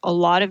code, a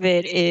lot of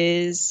it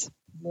is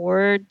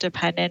more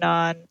dependent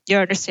on your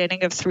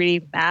understanding of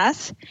 3D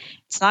math.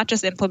 It's not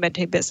just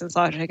implementing business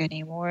logic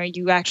anymore.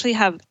 You actually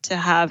have to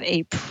have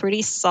a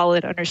pretty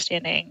solid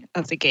understanding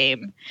of the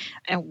game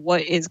and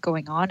what is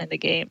going on in the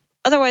game.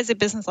 Otherwise, the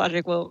business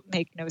logic will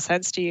make no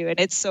sense to you. And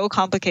it's so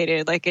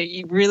complicated. Like,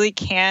 you really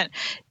can't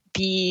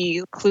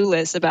be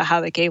clueless about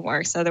how the game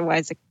works.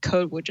 Otherwise, the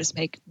code would just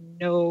make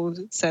no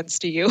sense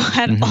to you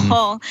at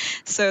all.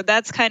 So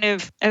that's kind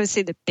of, I would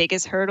say, the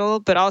biggest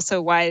hurdle, but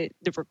also why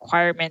the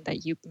requirement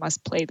that you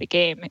must play the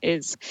game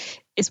is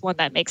one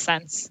that makes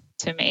sense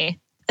to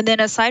me. And then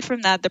aside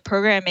from that, the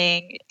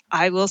programming,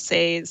 I will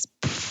say, is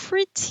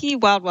pretty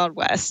wild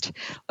west.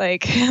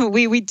 Like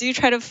we do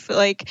try to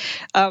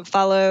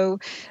follow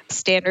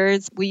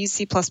standards. We use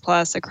C++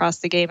 across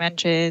the game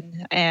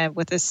engine, and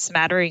with a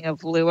smattering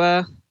of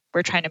Lua.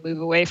 We're trying to move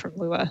away from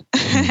Lua,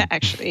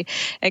 actually,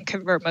 and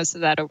convert most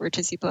of that over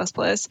to C++.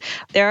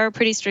 There are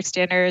pretty strict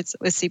standards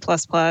with C++.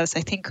 I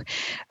think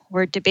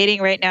we're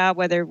debating right now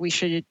whether we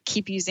should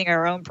keep using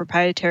our own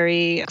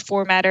proprietary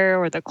formatter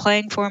or the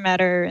Clang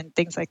formatter and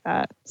things like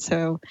that.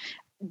 So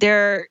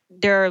there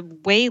are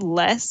way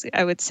less,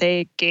 I would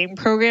say, game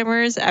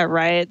programmers at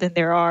Riot than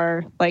there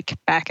are like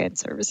backend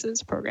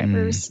services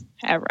programmers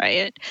at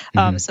Riot.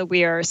 So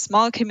we are a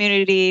small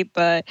community,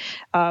 but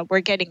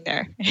we're getting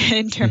there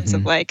in terms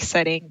of like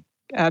setting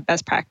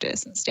best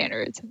practice and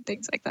standards and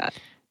things like that.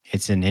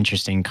 It's an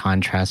interesting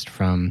contrast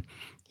from,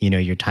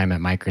 your time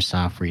at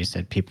Microsoft where you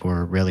said people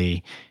were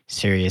really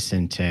serious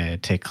into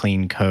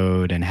clean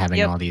code and having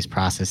Yep. all these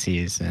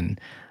processes.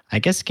 And I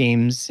guess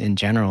games in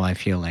general, I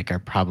feel like are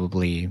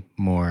probably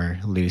more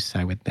loose,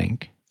 I would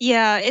think.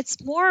 Yeah,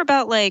 it's more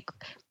about like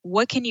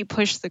what can you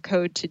push the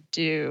code to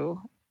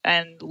do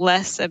and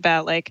less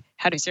about like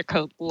how does your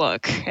code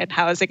look and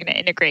how is it going to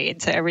integrate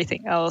into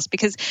everything else,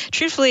 because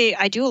truthfully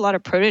I do a lot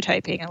of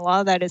prototyping and a lot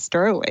of that is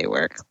throwaway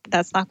work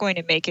that's not going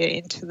to make it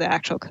into the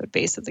actual code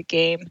base of the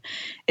game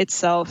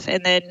itself.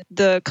 And then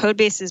the code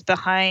base is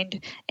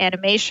behind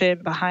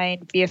animation,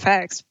 behind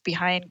VFX,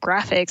 behind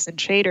graphics and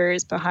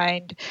shaders,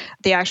 behind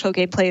the actual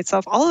gameplay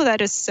itself. All of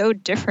that is so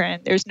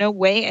different. There's no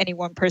way any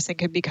one person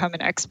could become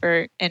an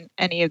expert in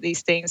any of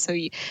these things. So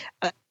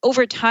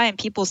over time,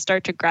 people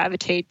start to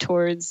gravitate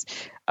towards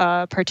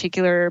a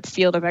particular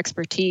field of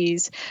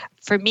expertise.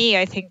 For me,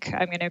 I think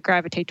I'm going to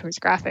gravitate towards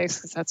graphics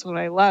because that's what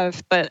I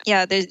love. But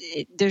yeah,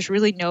 there's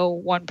really no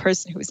one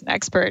person who's an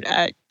expert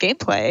at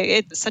gameplay.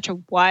 It's such a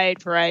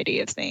wide variety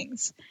of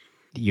things.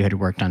 You had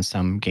worked on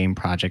some game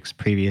projects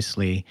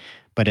previously,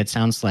 but it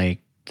sounds like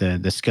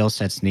the skill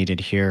sets needed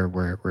here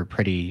were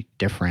pretty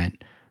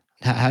different.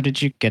 How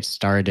did you get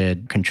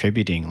started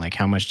contributing? Like,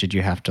 how much did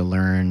you have to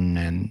learn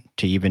and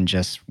to even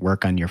just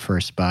work on your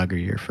first bug or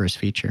your first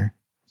feature?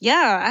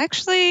 Yeah,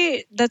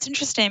 actually, that's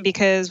interesting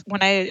because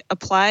when I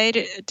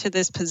applied to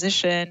this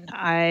position,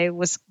 I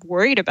was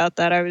worried about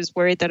that. I was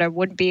worried that I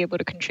wouldn't be able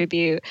to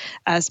contribute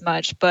as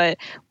much. But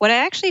what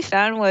I actually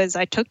found was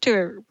I took to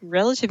it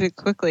relatively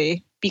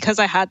quickly because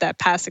I had that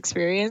past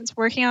experience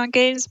working on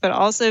games, but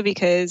also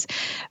because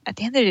at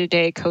the end of the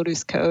day, code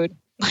is code.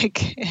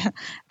 Like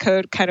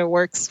code kind of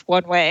works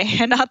one way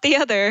and not the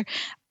other.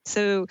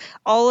 So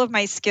all of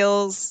my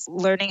skills,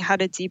 learning how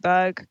to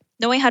debug,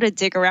 knowing how to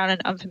dig around an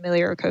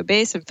unfamiliar code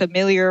base and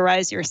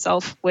familiarize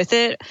yourself with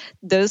it,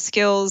 those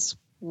skills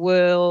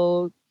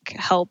will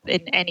help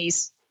in any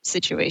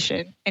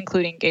situation,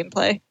 including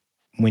gameplay.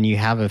 When you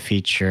have a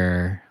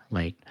feature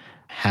like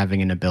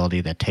having an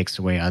ability that takes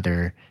away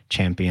other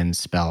champions'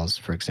 spells,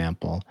 for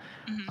example,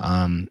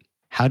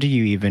 how do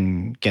you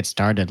even get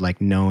started,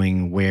 like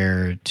knowing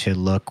where to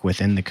look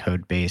within the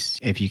code base?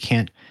 If you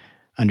can't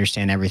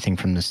understand everything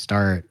from the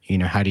start,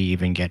 how do you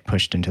even get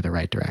pushed into the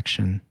right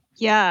direction?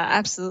 Yeah,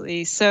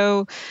 absolutely.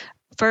 So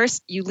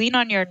first, you lean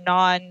on your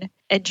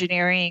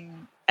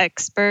non-engineering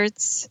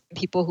experts,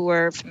 people who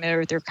are familiar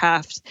with your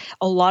craft.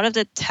 A lot of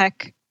the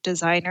tech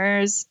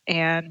designers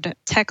and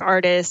tech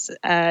artists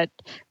at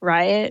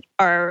Riot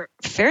are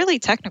fairly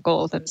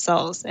technical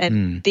themselves.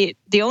 And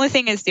the only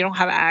thing is they don't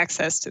have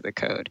access to the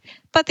code,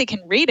 but they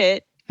can read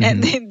it.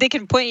 And they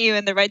can point you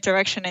in the right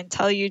direction and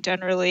tell you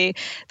generally,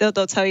 they'll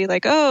tell you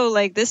like, oh,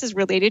 like this is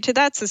related to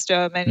that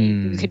system.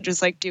 And you can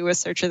just like do a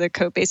search of the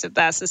code base of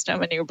that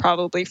system and you'll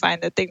probably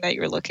find the thing that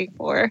you're looking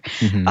for.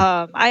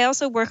 I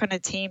also work on a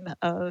team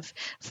of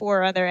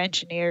 4 other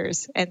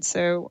engineers. And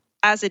so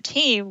as a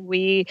team,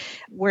 we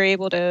were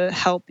able to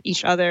help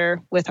each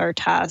other with our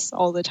tasks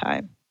all the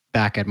time.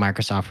 Back at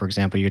Microsoft, for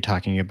example, you're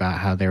talking about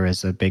how there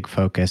is a big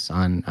focus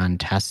on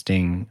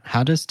testing.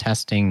 How does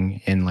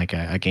testing in like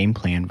a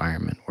gameplay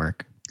environment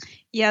work?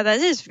 Yeah, that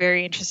is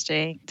very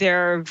interesting.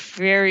 There are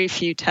very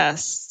few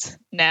tests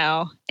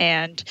now,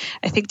 and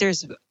I think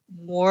there's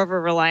more of a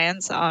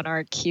reliance on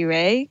our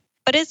QA.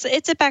 But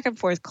it's a back and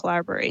forth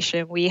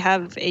collaboration. We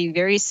have a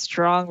very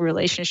strong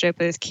relationship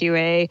with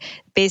QA.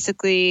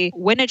 Basically,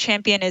 when a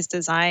champion is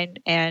designed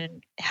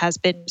and has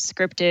been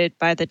scripted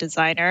by the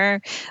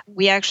designer,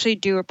 we actually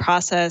do a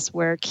process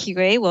where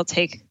QA will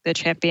take the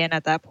champion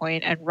at that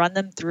point and run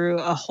them through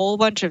a whole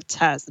bunch of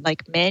tests,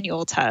 like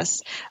manual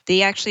tests.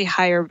 They actually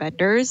hire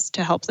vendors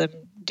to help them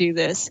do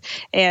this.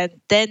 And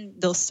then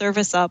they'll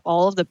service up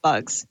all of the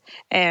bugs.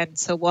 And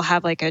so we'll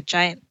have like a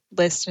giant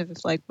list of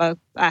like bug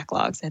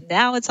backlogs, and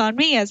now it's on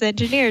me as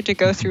engineer to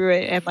go through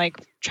it and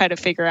like try to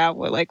figure out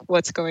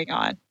what's going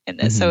on in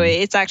this. So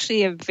it's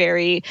actually a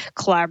very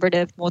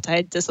collaborative,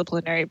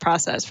 multidisciplinary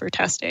process for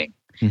testing.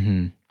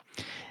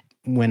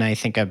 When I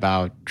think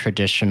about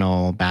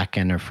traditional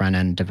back-end or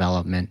front-end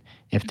development,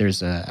 if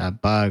there's a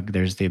bug,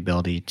 there's the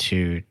ability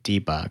to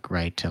debug,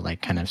 right? To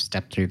like kind of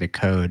step through the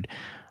code.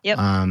 Yep.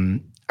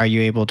 Are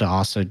you able to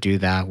also do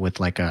that with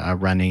like a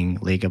running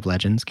League of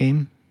Legends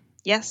game?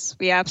 Yes,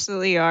 we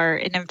absolutely are.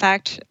 And in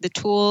fact, the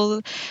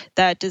tool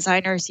that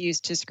designers use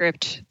to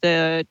script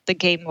the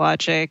game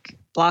logic,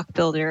 Block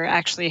Builder,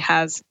 actually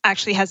has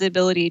the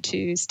ability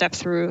to step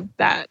through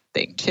that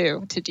thing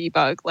too, to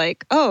debug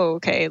like, oh,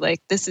 okay,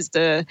 like this is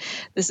the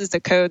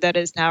code that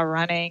is now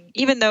running.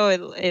 Even though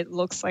it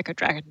looks like a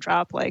drag and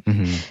drop like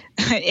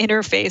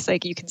interface,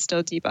 like you can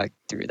still debug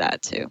through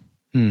that too.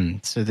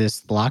 So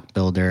this Block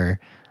Builder,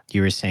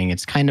 you were saying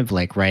it's kind of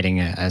like writing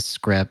a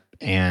script,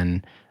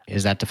 and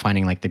is that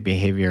defining like the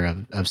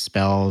behavior of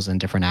spells and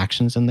different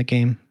actions in the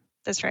game?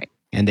 That's right.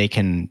 And they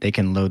can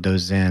load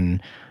those in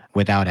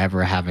without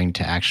ever having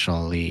to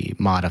actually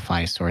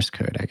modify source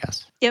code, I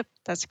guess. Yep,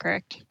 that's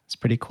correct. It's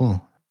pretty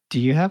cool.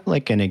 Do you have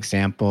like an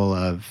example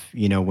of,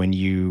 when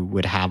you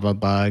would have a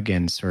bug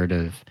and sort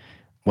of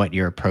what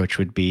your approach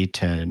would be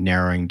to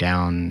narrowing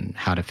down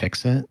how to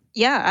fix it?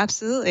 Yeah,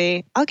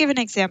 absolutely. I'll give an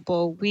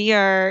example. We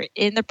are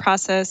in the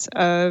process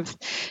of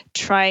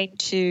trying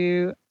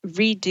to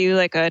redo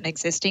like an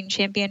existing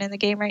champion in the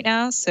game right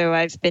now. So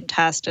I've been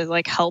tasked to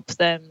like help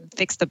them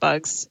fix the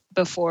bugs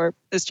before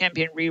this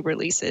champion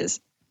re-releases.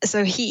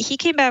 So he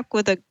came back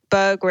with a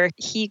bug where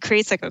he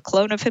creates like a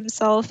clone of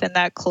himself, and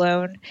that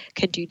clone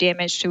can do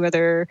damage to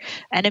other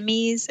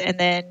enemies. And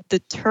then the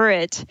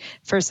turret,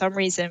 for some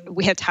reason,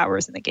 we have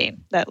towers in the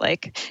game that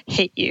like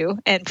hit you,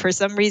 and for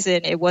some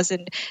reason it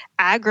wasn't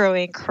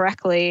aggroing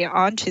correctly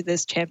onto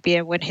this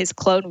champion when his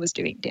clone was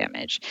doing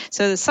damage.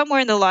 So somewhere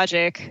in the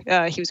logic,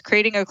 he was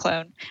creating a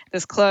clone.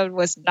 This clone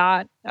was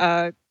not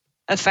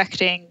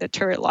affecting the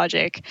turret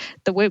logic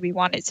the way we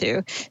want it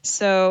to.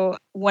 So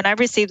when I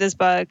receive this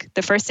bug,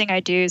 the first thing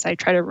I do is I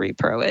try to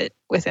repro it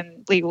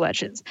within League of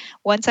Legends.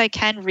 Once I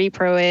can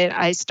repro it,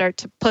 I start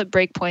to put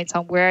breakpoints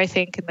on where I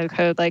think in the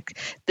code like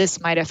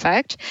this might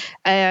affect.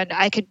 And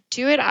I could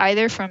do it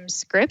either from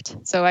script.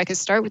 So I could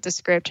start with the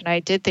script, and I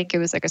did think it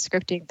was like a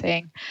scripting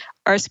thing.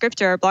 Our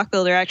scripter, our block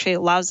builder, actually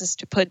allows us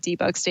to put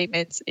debug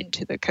statements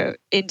into the code,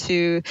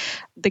 into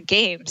the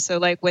game. So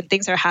like when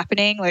things are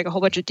happening, like a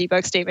whole bunch of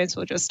debug statements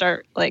will just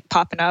start like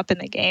popping up in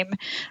the game.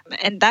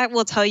 And that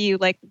will tell you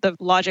like the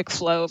logic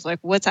flow of like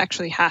what's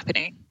actually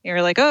happening.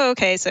 You're like, oh,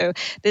 okay, so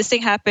this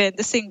thing happened,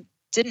 this thing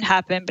didn't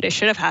happen, but it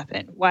should have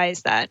happened. Why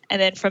is that?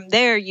 And then from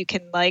there, you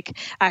can like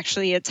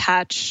actually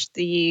attach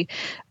the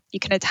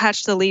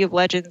League of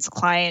Legends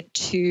client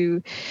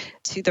to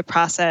the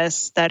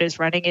process that is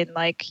running in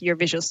like your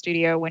Visual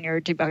Studio when you're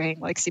debugging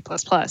like C++.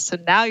 So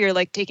now you're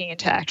like digging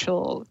into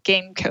actual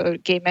game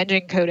code, game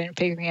engine code, and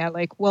figuring out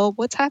like, well,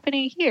 what's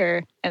happening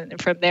here?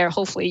 And from there,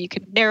 hopefully you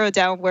can narrow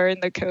down where in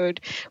the code,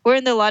 where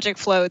in the logic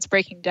flow it's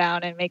breaking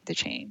down and make the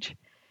change.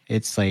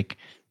 It's like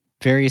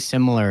very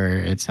similar,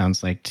 it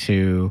sounds like,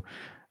 to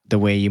the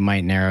way you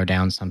might narrow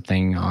down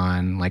something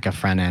on like a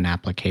front end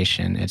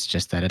application. It's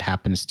just that it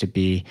happens to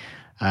be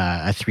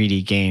a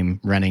 3D game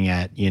running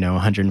at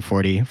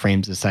 140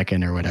 frames a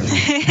second or whatever.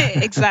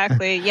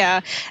 Exactly.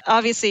 Yeah.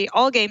 Obviously,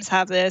 all games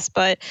have this,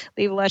 but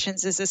League of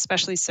Legends is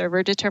especially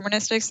server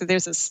deterministic. So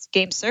there's a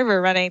game server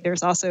running.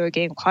 There's also a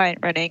game client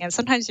running, and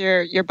sometimes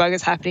your bug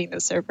is happening in the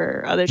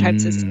server. Other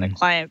times it's in the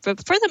client.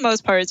 But for the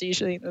most part, it's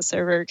usually in the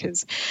server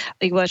because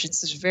League of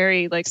Legends is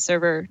very like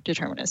server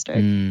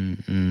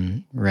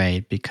deterministic.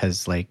 Right,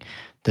 because like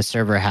the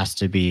server has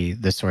to be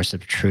the source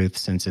of truth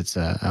since it's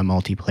a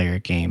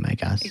multiplayer game, I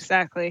guess.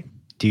 Exactly.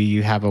 Do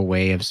you have a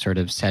way of sort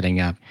of setting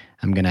up,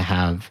 I'm going to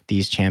have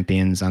these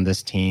champions on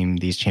this team,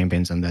 these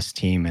champions on this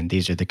team, and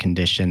these are the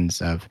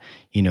conditions of,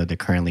 the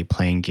currently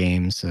playing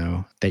game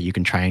so that you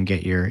can try and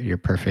get your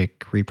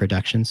perfect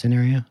reproduction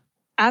scenario?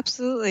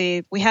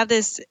 Absolutely. We have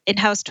this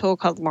in-house tool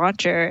called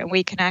Launcher, and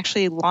we can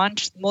actually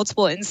launch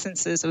multiple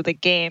instances of the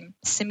game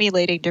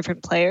simulating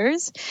different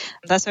players.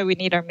 That's why we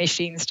need our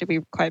machines to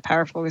be quite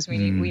powerful, because we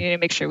need to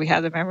make sure we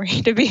have the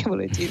memory to be able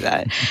to do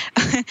that.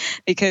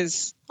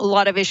 Because a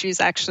lot of issues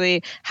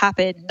actually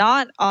happen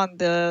not on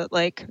the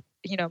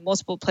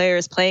multiple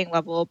players playing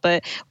level,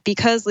 but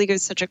because League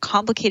is such a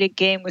complicated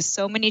game with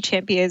so many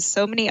champions,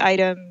 so many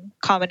item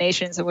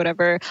combinations and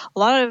whatever, a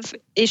lot of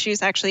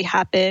issues actually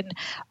happen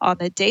on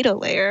the data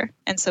layer.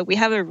 And so we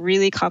have a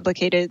really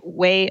complicated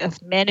way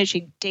of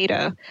managing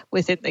data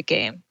within the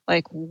game,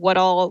 like what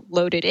all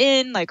loaded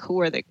in, like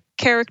who are the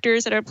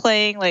characters that are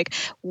playing, like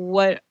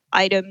what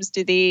items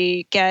do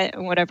they get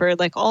and whatever,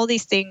 like all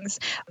these things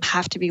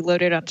have to be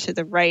loaded onto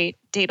the right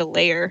data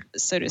layer,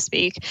 so to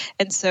speak.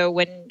 And so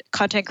when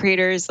content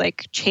creators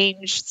like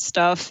change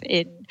stuff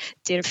in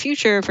Data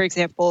Future, for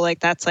example, like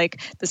that's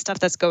like the stuff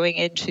that's going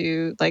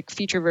into like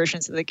future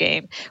versions of the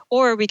game.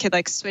 Or we could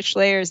like switch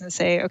layers and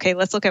say, okay,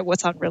 let's look at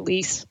what's on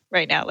release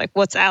right now, like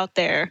what's out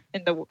there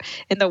in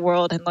the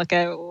world, and look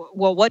at,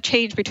 well, what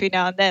changed between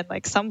now and then?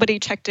 Like somebody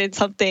checked in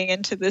something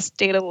into this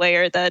data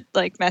layer that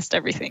like messed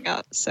everything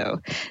up. So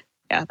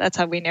yeah, that's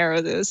how we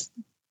narrow those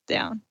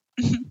down.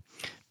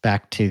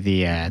 Back to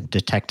the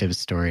detective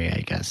story,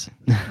 I guess.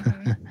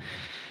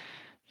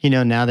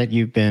 Mm-hmm. Now that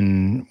you've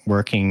been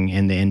working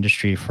in the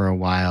industry for a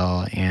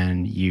while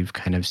and you've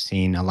kind of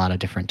seen a lot of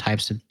different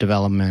types of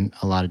development,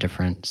 a lot of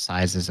different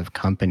sizes of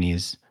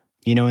companies,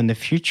 in the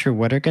future,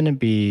 what are going to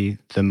be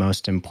the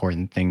most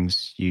important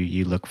things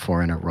you look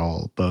for in a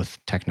role, both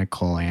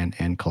technical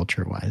and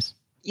culture-wise?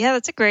 Yeah,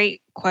 that's a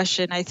great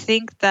question. I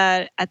think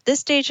that at this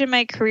stage in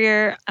my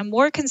career, I'm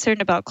more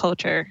concerned about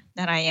culture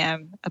than I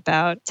am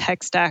about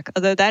tech stack,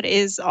 although that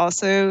is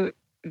also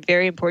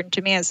very important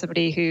to me as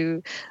somebody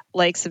who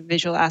likes the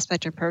visual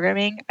aspect of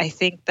programming. I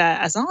think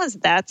that as long as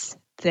that's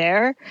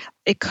there,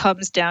 it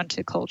comes down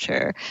to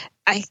culture.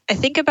 I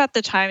think about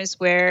the times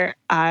where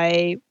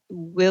I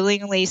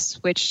willingly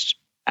switched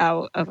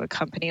out of a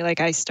company.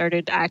 Like I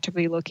started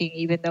actively looking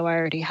even though I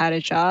already had a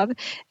job.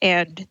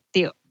 And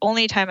the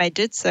only time I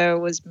did so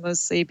was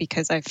mostly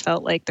because I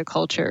felt like the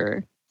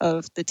culture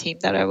of the team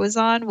that I was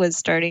on was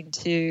starting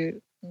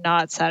to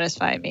not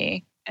satisfy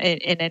me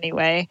in any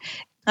way.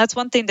 That's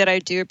one thing that I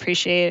do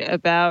appreciate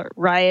about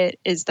Riot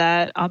is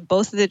that on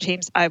both of the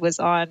teams I was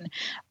on,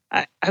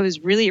 I was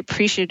really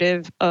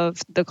appreciative of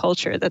the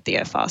culture that they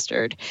have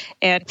fostered.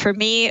 And for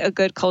me, a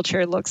good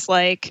culture looks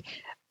like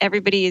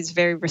everybody is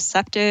very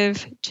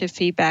receptive to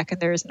feedback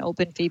and there is an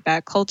open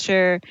feedback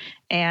culture,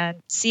 and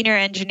senior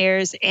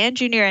engineers and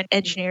junior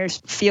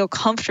engineers feel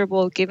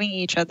comfortable giving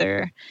each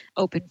other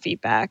open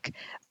feedback.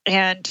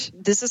 And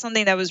this is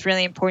something that was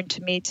really important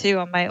to me too.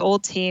 On my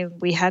old team,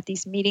 we had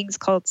these meetings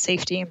called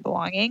safety and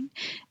belonging.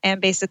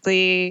 And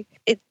basically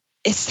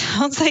it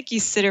sounds like you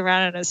sit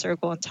around in a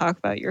circle and talk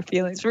about your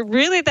feelings, but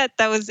really that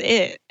was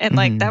it. And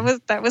like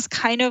that was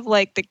kind of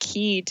like the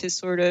key to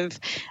sort of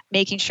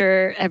making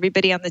sure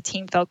everybody on the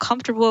team felt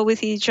comfortable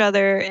with each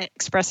other,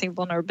 expressing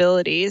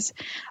vulnerabilities.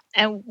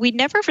 And we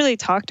never really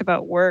talked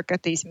about work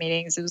at these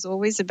meetings. It was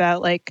always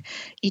about like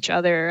each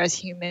other as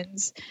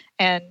humans.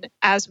 And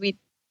as we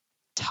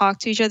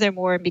talked to each other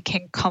more and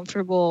became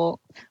comfortable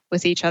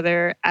with each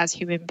other as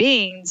human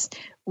beings,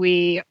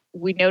 we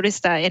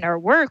noticed that in our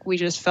work, we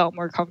just felt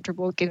more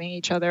comfortable giving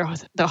each other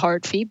the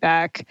hard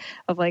feedback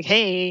of like,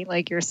 hey,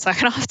 like you're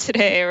sucking off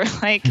today, or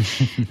like,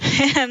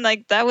 and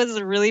like that was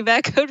a really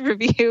bad code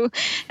review.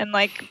 And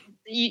like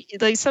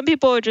some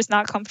people are just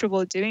not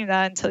comfortable doing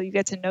that until you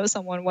get to know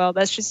someone well.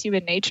 That's just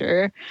human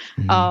nature.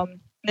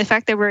 The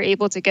fact that we're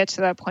able to get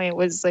to that point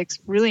was like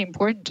really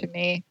important to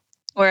me.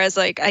 Whereas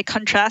like I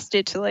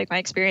contrasted to like my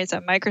experience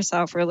at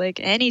Microsoft, where like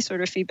any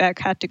sort of feedback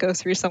had to go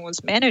through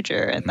someone's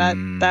manager, and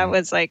that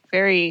was like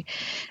very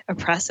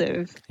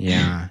oppressive.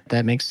 Yeah,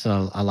 that makes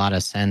a lot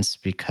of sense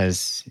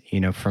because, you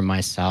know, for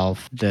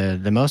myself,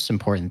 the most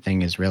important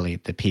thing is really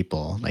the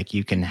people. Like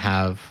you can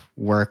have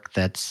work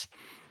that's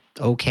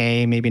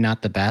okay, maybe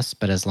not the best,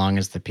 but as long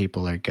as the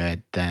people are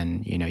good,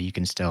 then, you know, you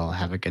can still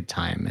have a good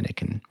time and it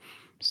can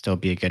still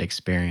be a good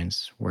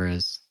experience.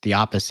 Whereas the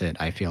opposite,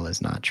 I feel,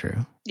 is not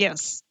true.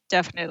 Yes,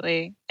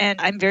 definitely. And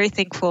I'm very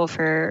thankful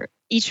for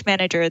each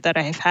manager that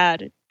I have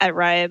had at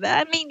Riot.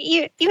 I mean,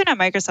 even at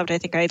Microsoft, I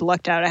think I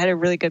lucked out. I had a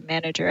really good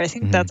manager. I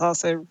think that's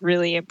also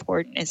really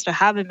important, is to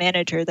have a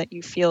manager that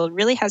you feel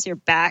really has your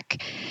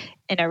back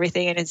and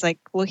everything. And it's like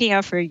looking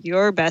out for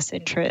your best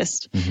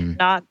interest,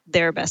 not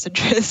their best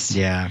interest.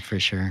 Yeah, for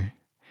sure.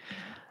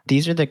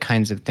 These are the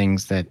kinds of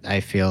things that I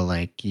feel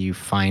like you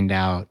find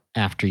out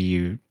after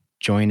you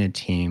join a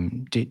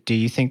team. Do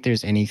you think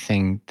there's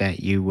anything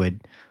that you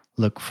would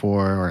look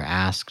for or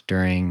ask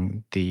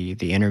during the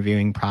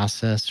interviewing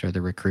process or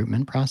the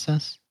recruitment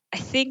process? I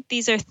think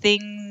these are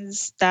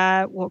things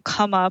that will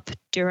come up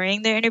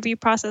during the interview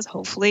process,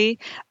 hopefully.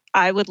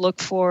 I would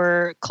look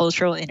for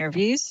cultural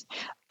interviews.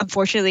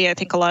 Unfortunately, I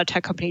think a lot of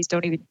tech companies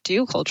don't even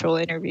do cultural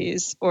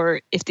interviews,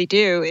 or if they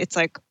do, it's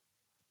like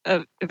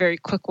a very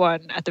quick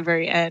one at the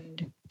very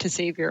end to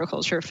see if you're a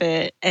culture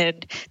fit.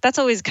 And that's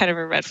always kind of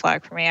a red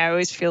flag for me. I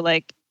always feel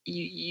like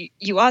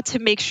you ought to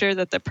make sure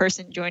that the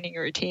person joining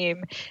your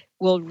team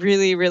will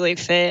really, really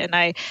fit. And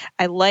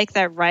I like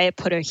that Riot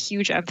put a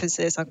huge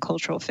emphasis on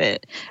cultural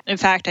fit. In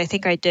fact, I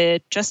think I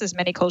did just as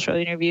many cultural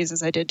interviews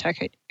as I did tech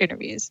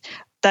interviews.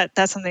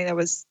 That's something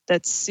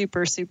that's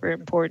super, super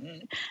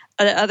important.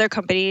 At other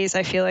companies,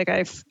 I feel like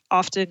I've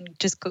often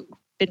just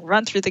been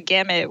run through the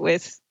gamut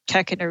with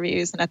tech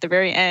interviews, and at the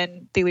very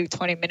end they leave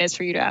 20 minutes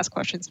for you to ask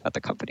questions about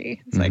the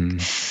company. It's like,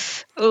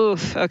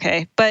 oof,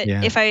 okay. But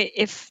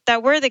if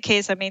that were the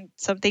case, I mean,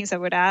 some things I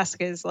would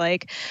ask is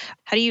like,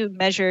 how do you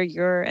measure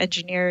your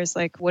engineers?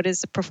 Like, what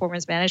does the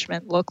performance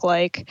management look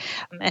like?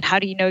 And how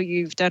do you know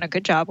you've done a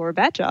good job or a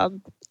bad job?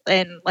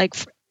 And like,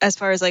 as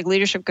far as like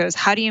leadership goes,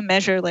 how do you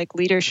measure like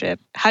leadership?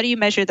 How do you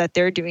measure that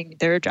they're doing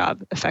their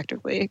job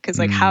effectively? Because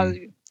like how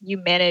you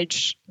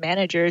manage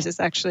managers is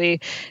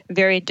actually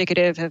very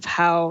indicative of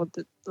how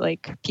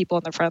like people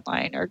on the front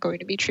line are going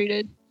to be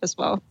treated as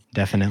well.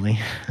 Definitely.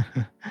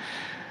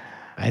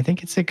 I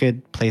think it's a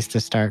good place to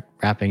start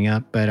wrapping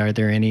up, but are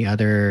there any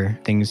other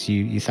things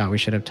you thought we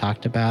should have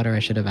talked about or I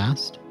should have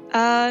asked?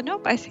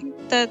 Nope, I think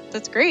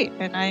that's great.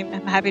 And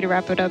I'm happy to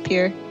wrap it up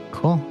here.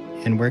 Cool.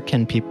 And where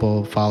can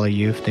people follow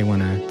you if they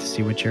want to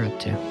see what you're up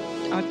to?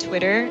 On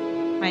Twitter,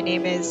 my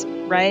name is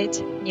Riot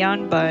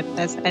Nyanbun.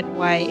 That's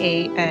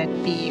Nyanbun.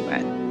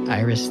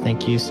 Iris,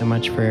 thank you so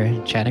much for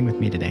chatting with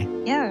me today.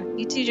 Yeah,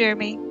 you too,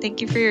 Jeremy.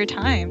 Thank you for your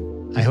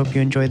time. I hope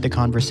you enjoyed the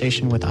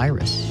conversation with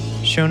Iris.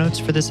 Show notes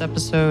for this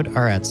episode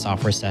are at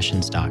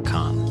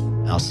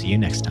softwaresessions.com. I'll see you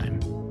next time.